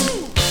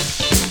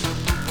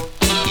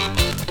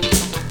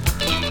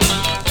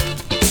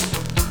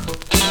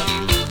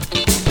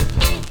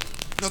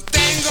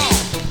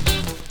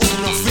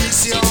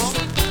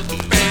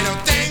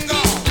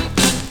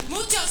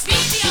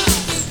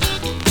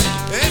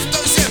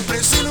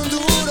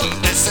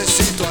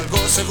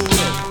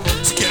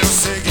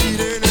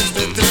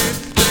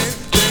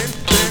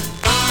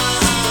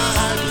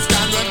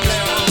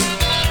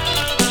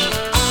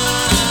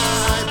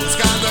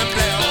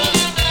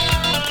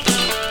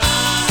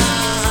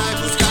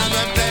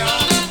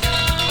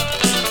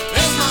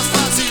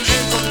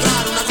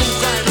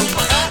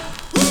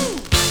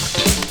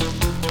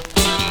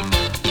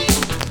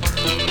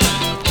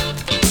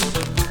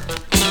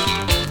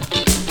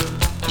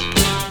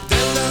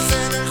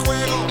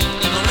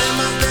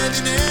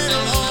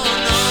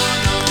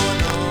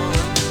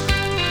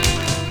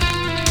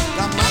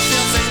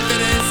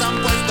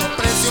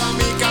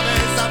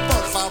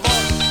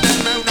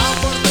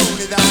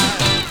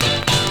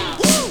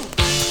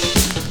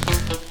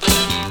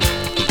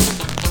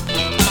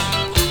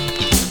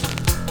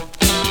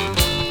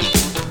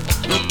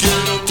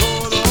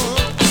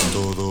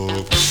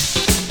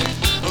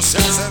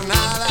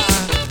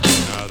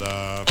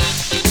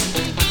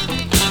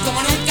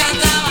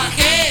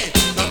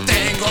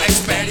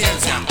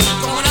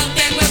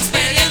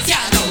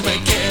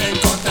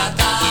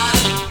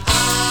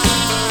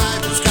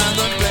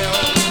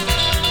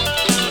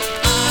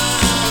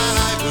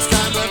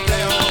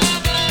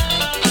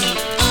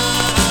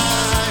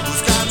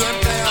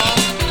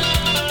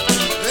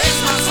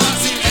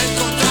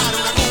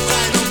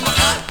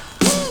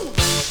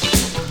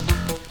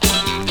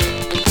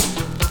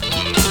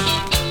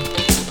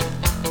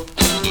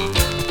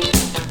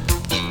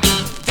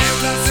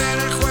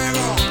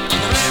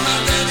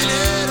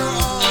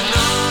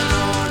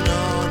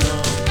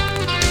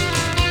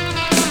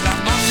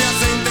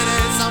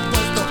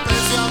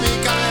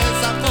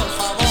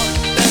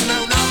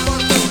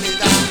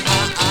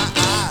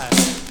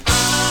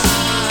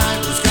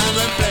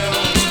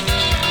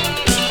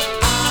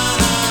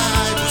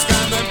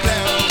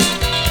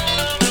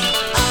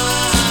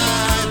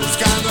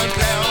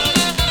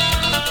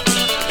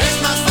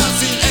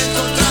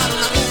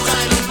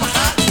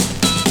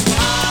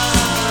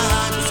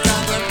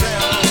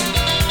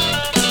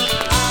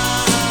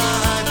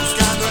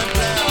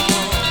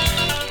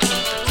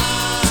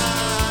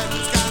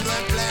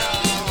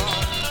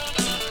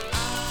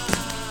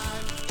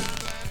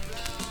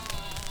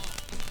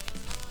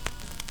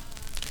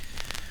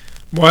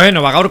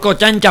 Bueno, gaurko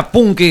txantxa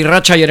punki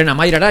irratsaioaren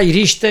amairara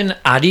iristen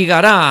ari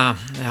gara.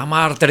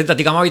 10:00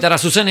 12:00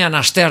 zuzenean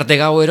astearte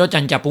gauero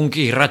txantxa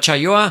punki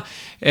irratsaioa,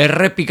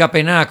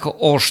 errepikapenak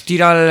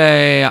ostiral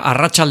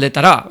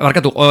arratsaldetara,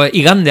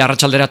 igande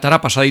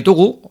arratsalderatara pasa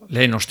ditugu,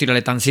 lehen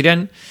ostiraletan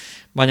ziren,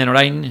 baina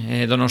orain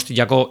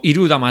Donostiako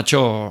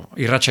Irudamatxo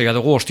irratsaioa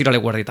dugu ostirale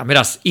guerditan.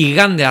 Beraz,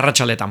 igande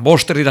arratsaldetan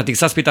 5:00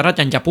 7:00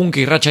 txantxa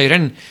punki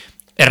irratsaioaren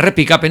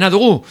errepikapena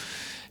dugu.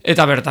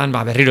 Eta bertan,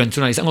 berriro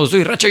entzuna izango duzu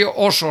irratsaio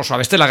oso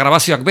bestela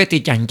grabazioak beti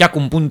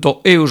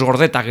txantxakun.eus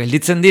gordeta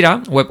gelditzen dira,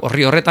 web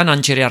horri horretan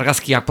antxere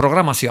argazkiak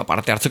programazioa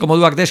parte hartzeko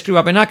moduak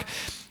deskribapenak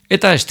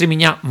eta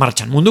streaminga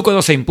martxan. Munduko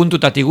edozein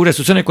puntutatik gure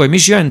zuzeneko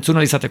emisioa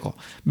entzuna izateko.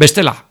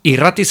 Bestela,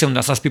 irrati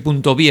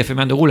 107.2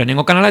 FM-an dugu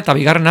lehenengo kanala eta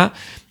bigarrena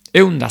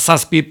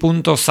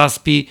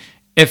 107.7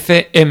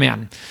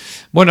 FM-an.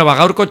 Bueno,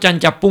 gaurko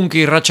txantxapunki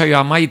irratsaioa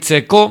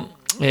amaitzeko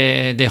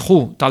The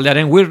Who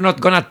taldearen We're Not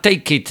Gonna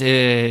Take It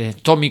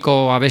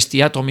Tomiko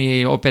abestia,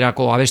 Tomi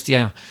operako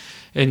abestia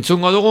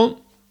entzungo dugu.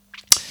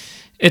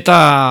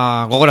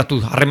 Eta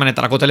gogoratu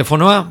harremanetarako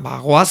telefonoa,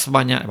 goaz,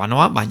 baina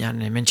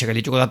hementxe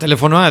gelituko da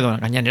telefonoa, edo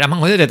gainean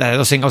eramango dut, eta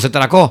edozein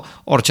gauzetarako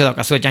hortxe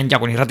daukazue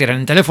txantxakun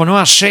irratiaren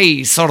telefonoa,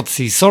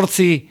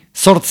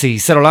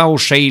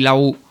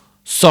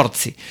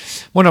 6-zortzi-0-6-4.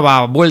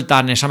 Bueno,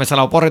 bueltan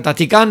esamezala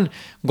oporretatikan,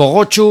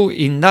 gogotsu,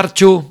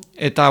 indartsu,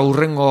 eta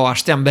urrengo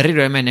astean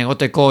berriro hemen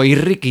egoteko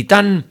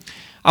irrikitan,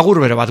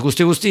 agur bero bat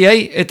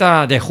guztiei,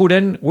 eta The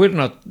Whoren We're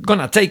Not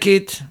Gonna Take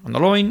It,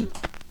 ondoloin.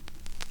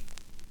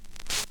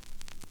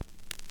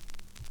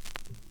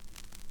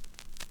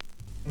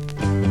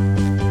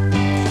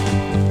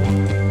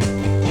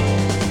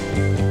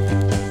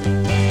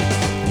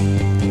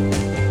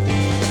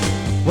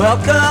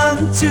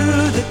 Welcome to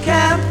the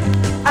camp.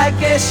 I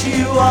guess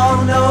you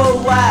all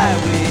know why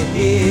we're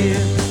here.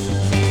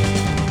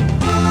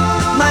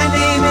 My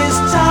name is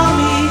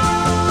Tommy,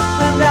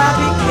 and I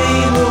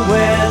became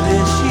aware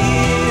this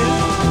year.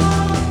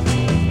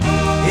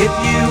 If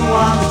you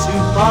want to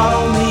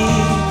follow me,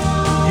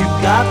 you've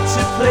got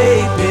to play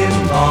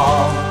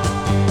pinball.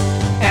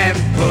 And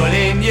put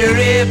in your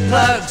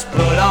earplugs,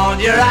 put on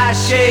your eye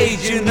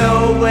shades, you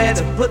know where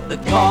to put the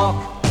cork.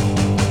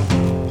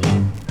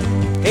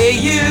 Hey,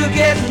 you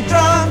getting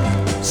drunk?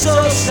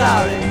 So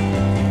sorry,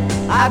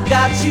 I've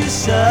got you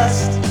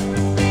sussed.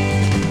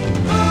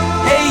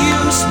 Hey,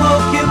 you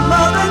smoking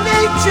Mother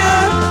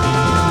Nature,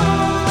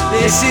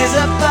 this is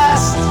a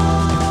bust.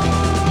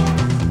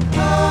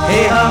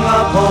 Hey, hung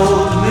up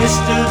old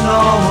Mr.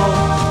 Normal,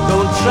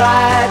 don't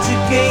try to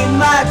gain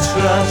my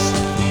trust.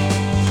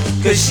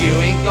 'Cause you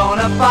ain't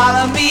gonna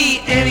follow me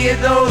any of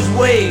those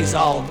ways,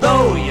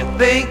 although you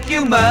think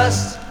you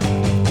must.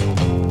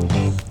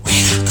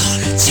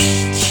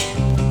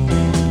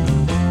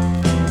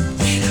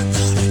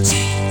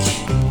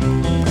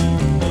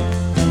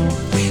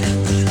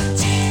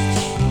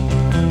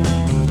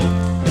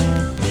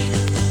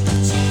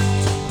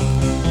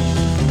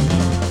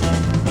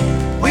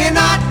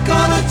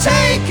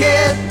 Take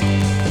it,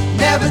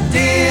 never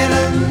did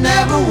and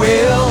never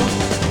will.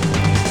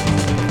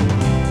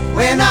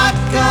 We're not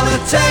gonna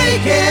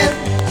take it,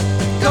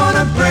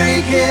 gonna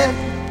break it,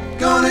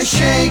 gonna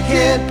shake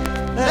it.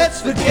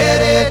 Let's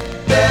forget it,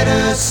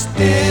 better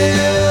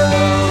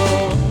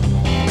still.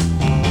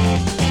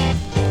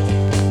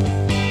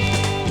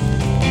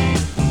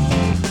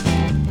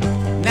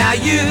 Now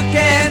you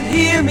can't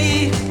hear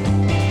me,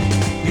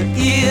 your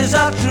ears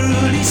are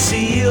truly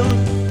sealed.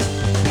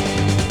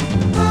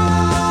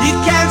 You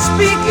can't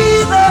speak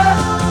either,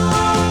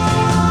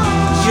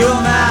 your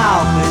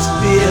mouth is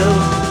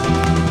filled.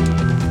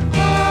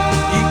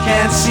 You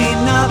can't see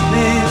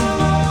nothing,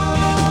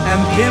 and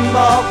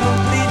pinball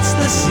completes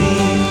the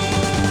scene.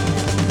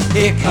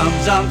 Here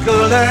comes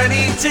Uncle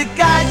Ernie to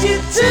guide you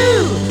to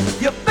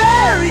your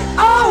very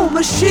own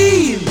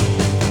machine.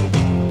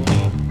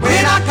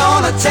 We're not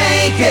gonna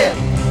take it,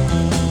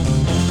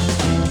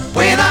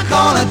 we're not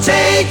gonna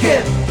take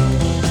it,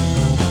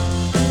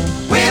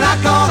 we're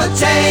not gonna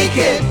take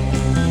it,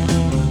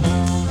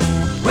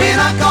 we're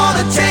not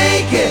gonna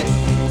take it,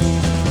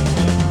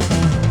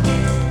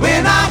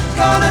 we're not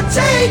gonna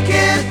take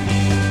it,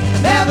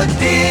 never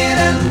did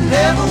and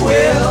never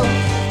will.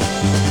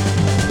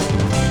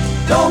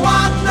 Don't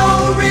want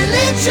no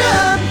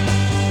religion,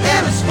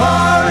 and as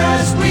far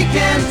as we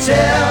can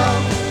tell,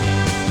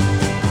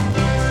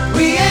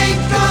 we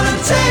ain't gonna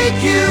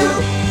take you,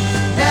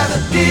 never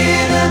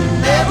did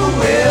and never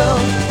will.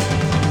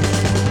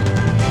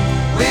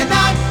 We're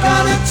not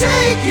gonna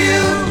take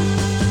you,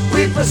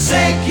 we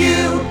forsake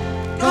you,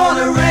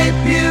 gonna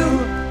rape you,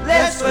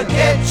 let's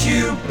forget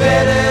you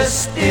better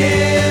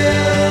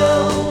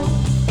still.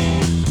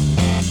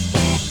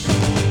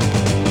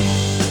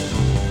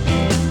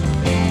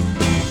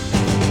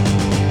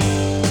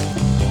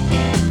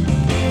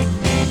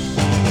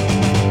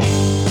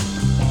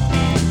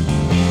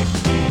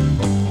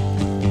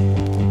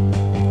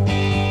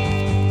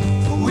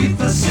 We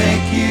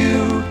forsake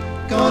you,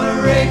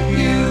 gonna rape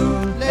you,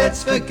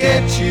 let's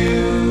forget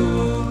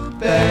you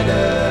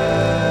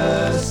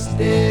better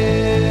still.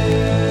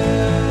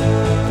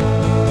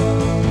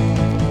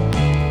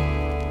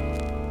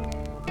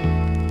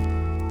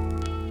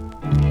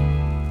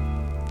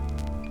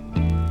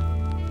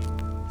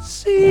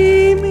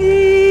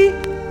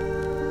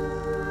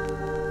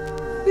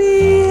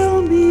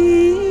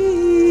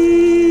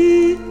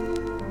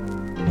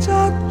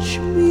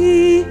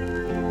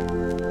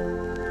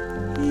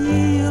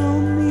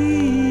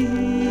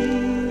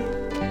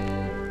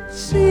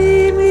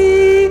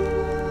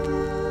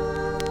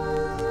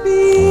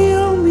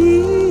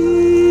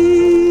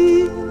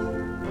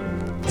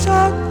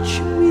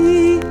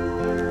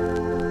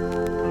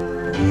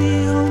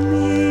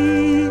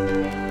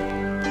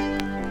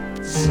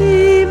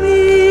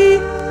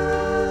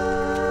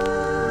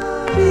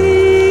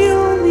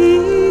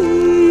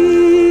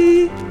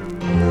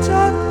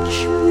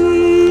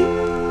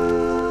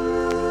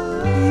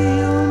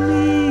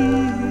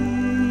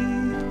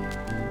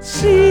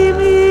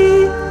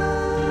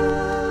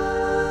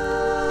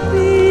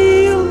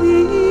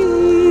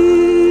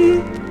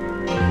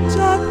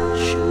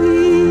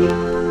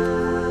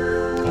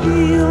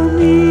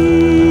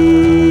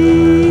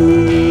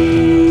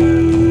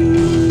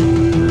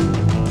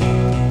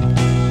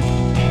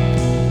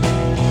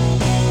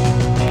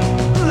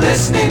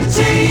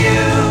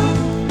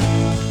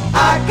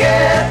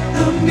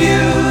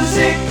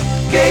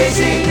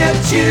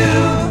 you.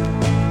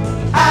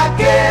 I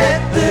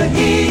get the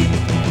heat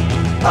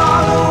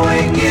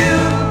following you.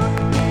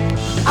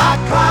 I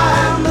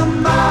climb the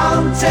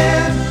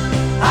mountain,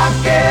 I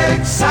get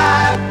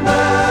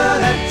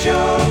excitement at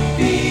your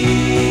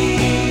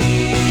feet.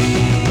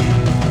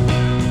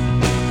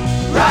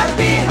 Right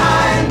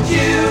behind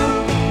you,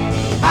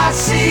 I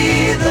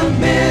see the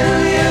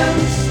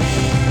millions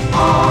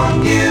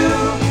on you.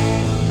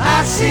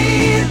 I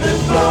see the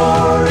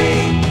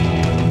glory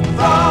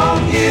from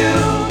you.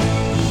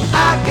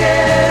 I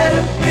get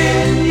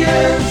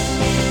opinions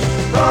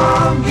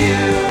from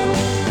you.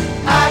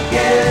 I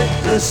get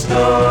the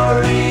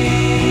story.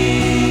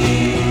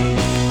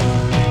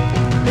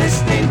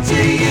 Listening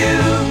to you,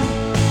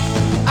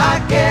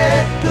 I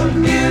get the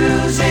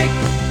music.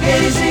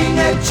 Gazing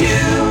at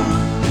you,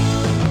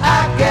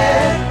 I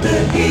get the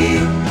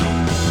heat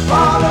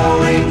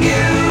following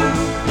you.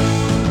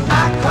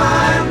 I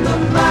climb the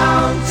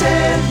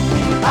mountain,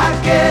 I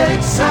get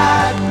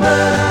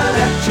excitement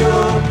at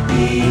your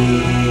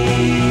feet.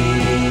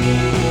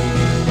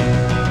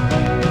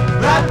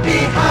 Right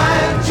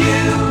behind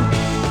you,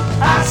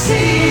 I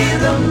see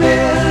the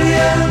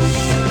millions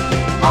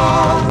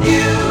on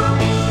you.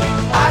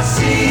 I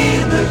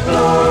see the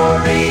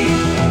glory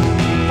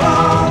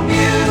from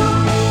you.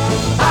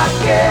 I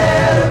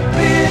get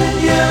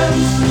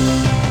opinions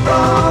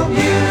from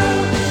you.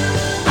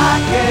 I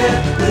get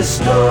the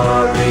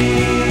story.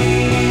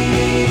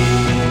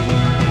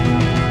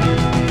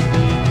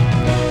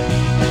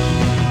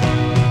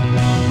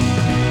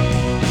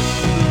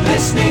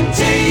 Listening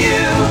to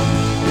you,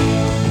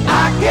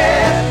 I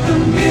get the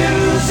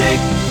music.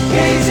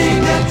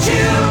 Gazing at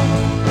you,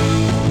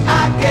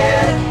 I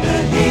get the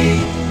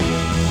heat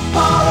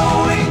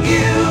following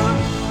you.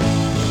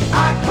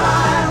 I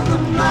climb the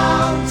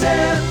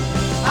mountain,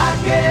 I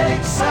get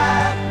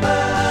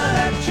excitement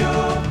at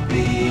your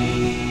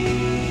feet.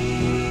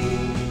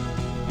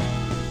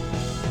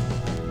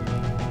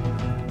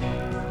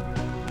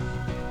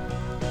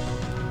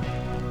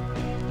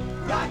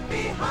 Right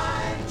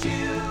behind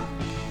you,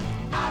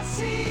 I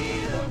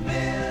see the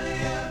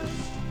millions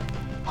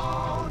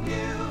on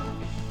you.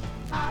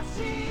 I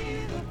see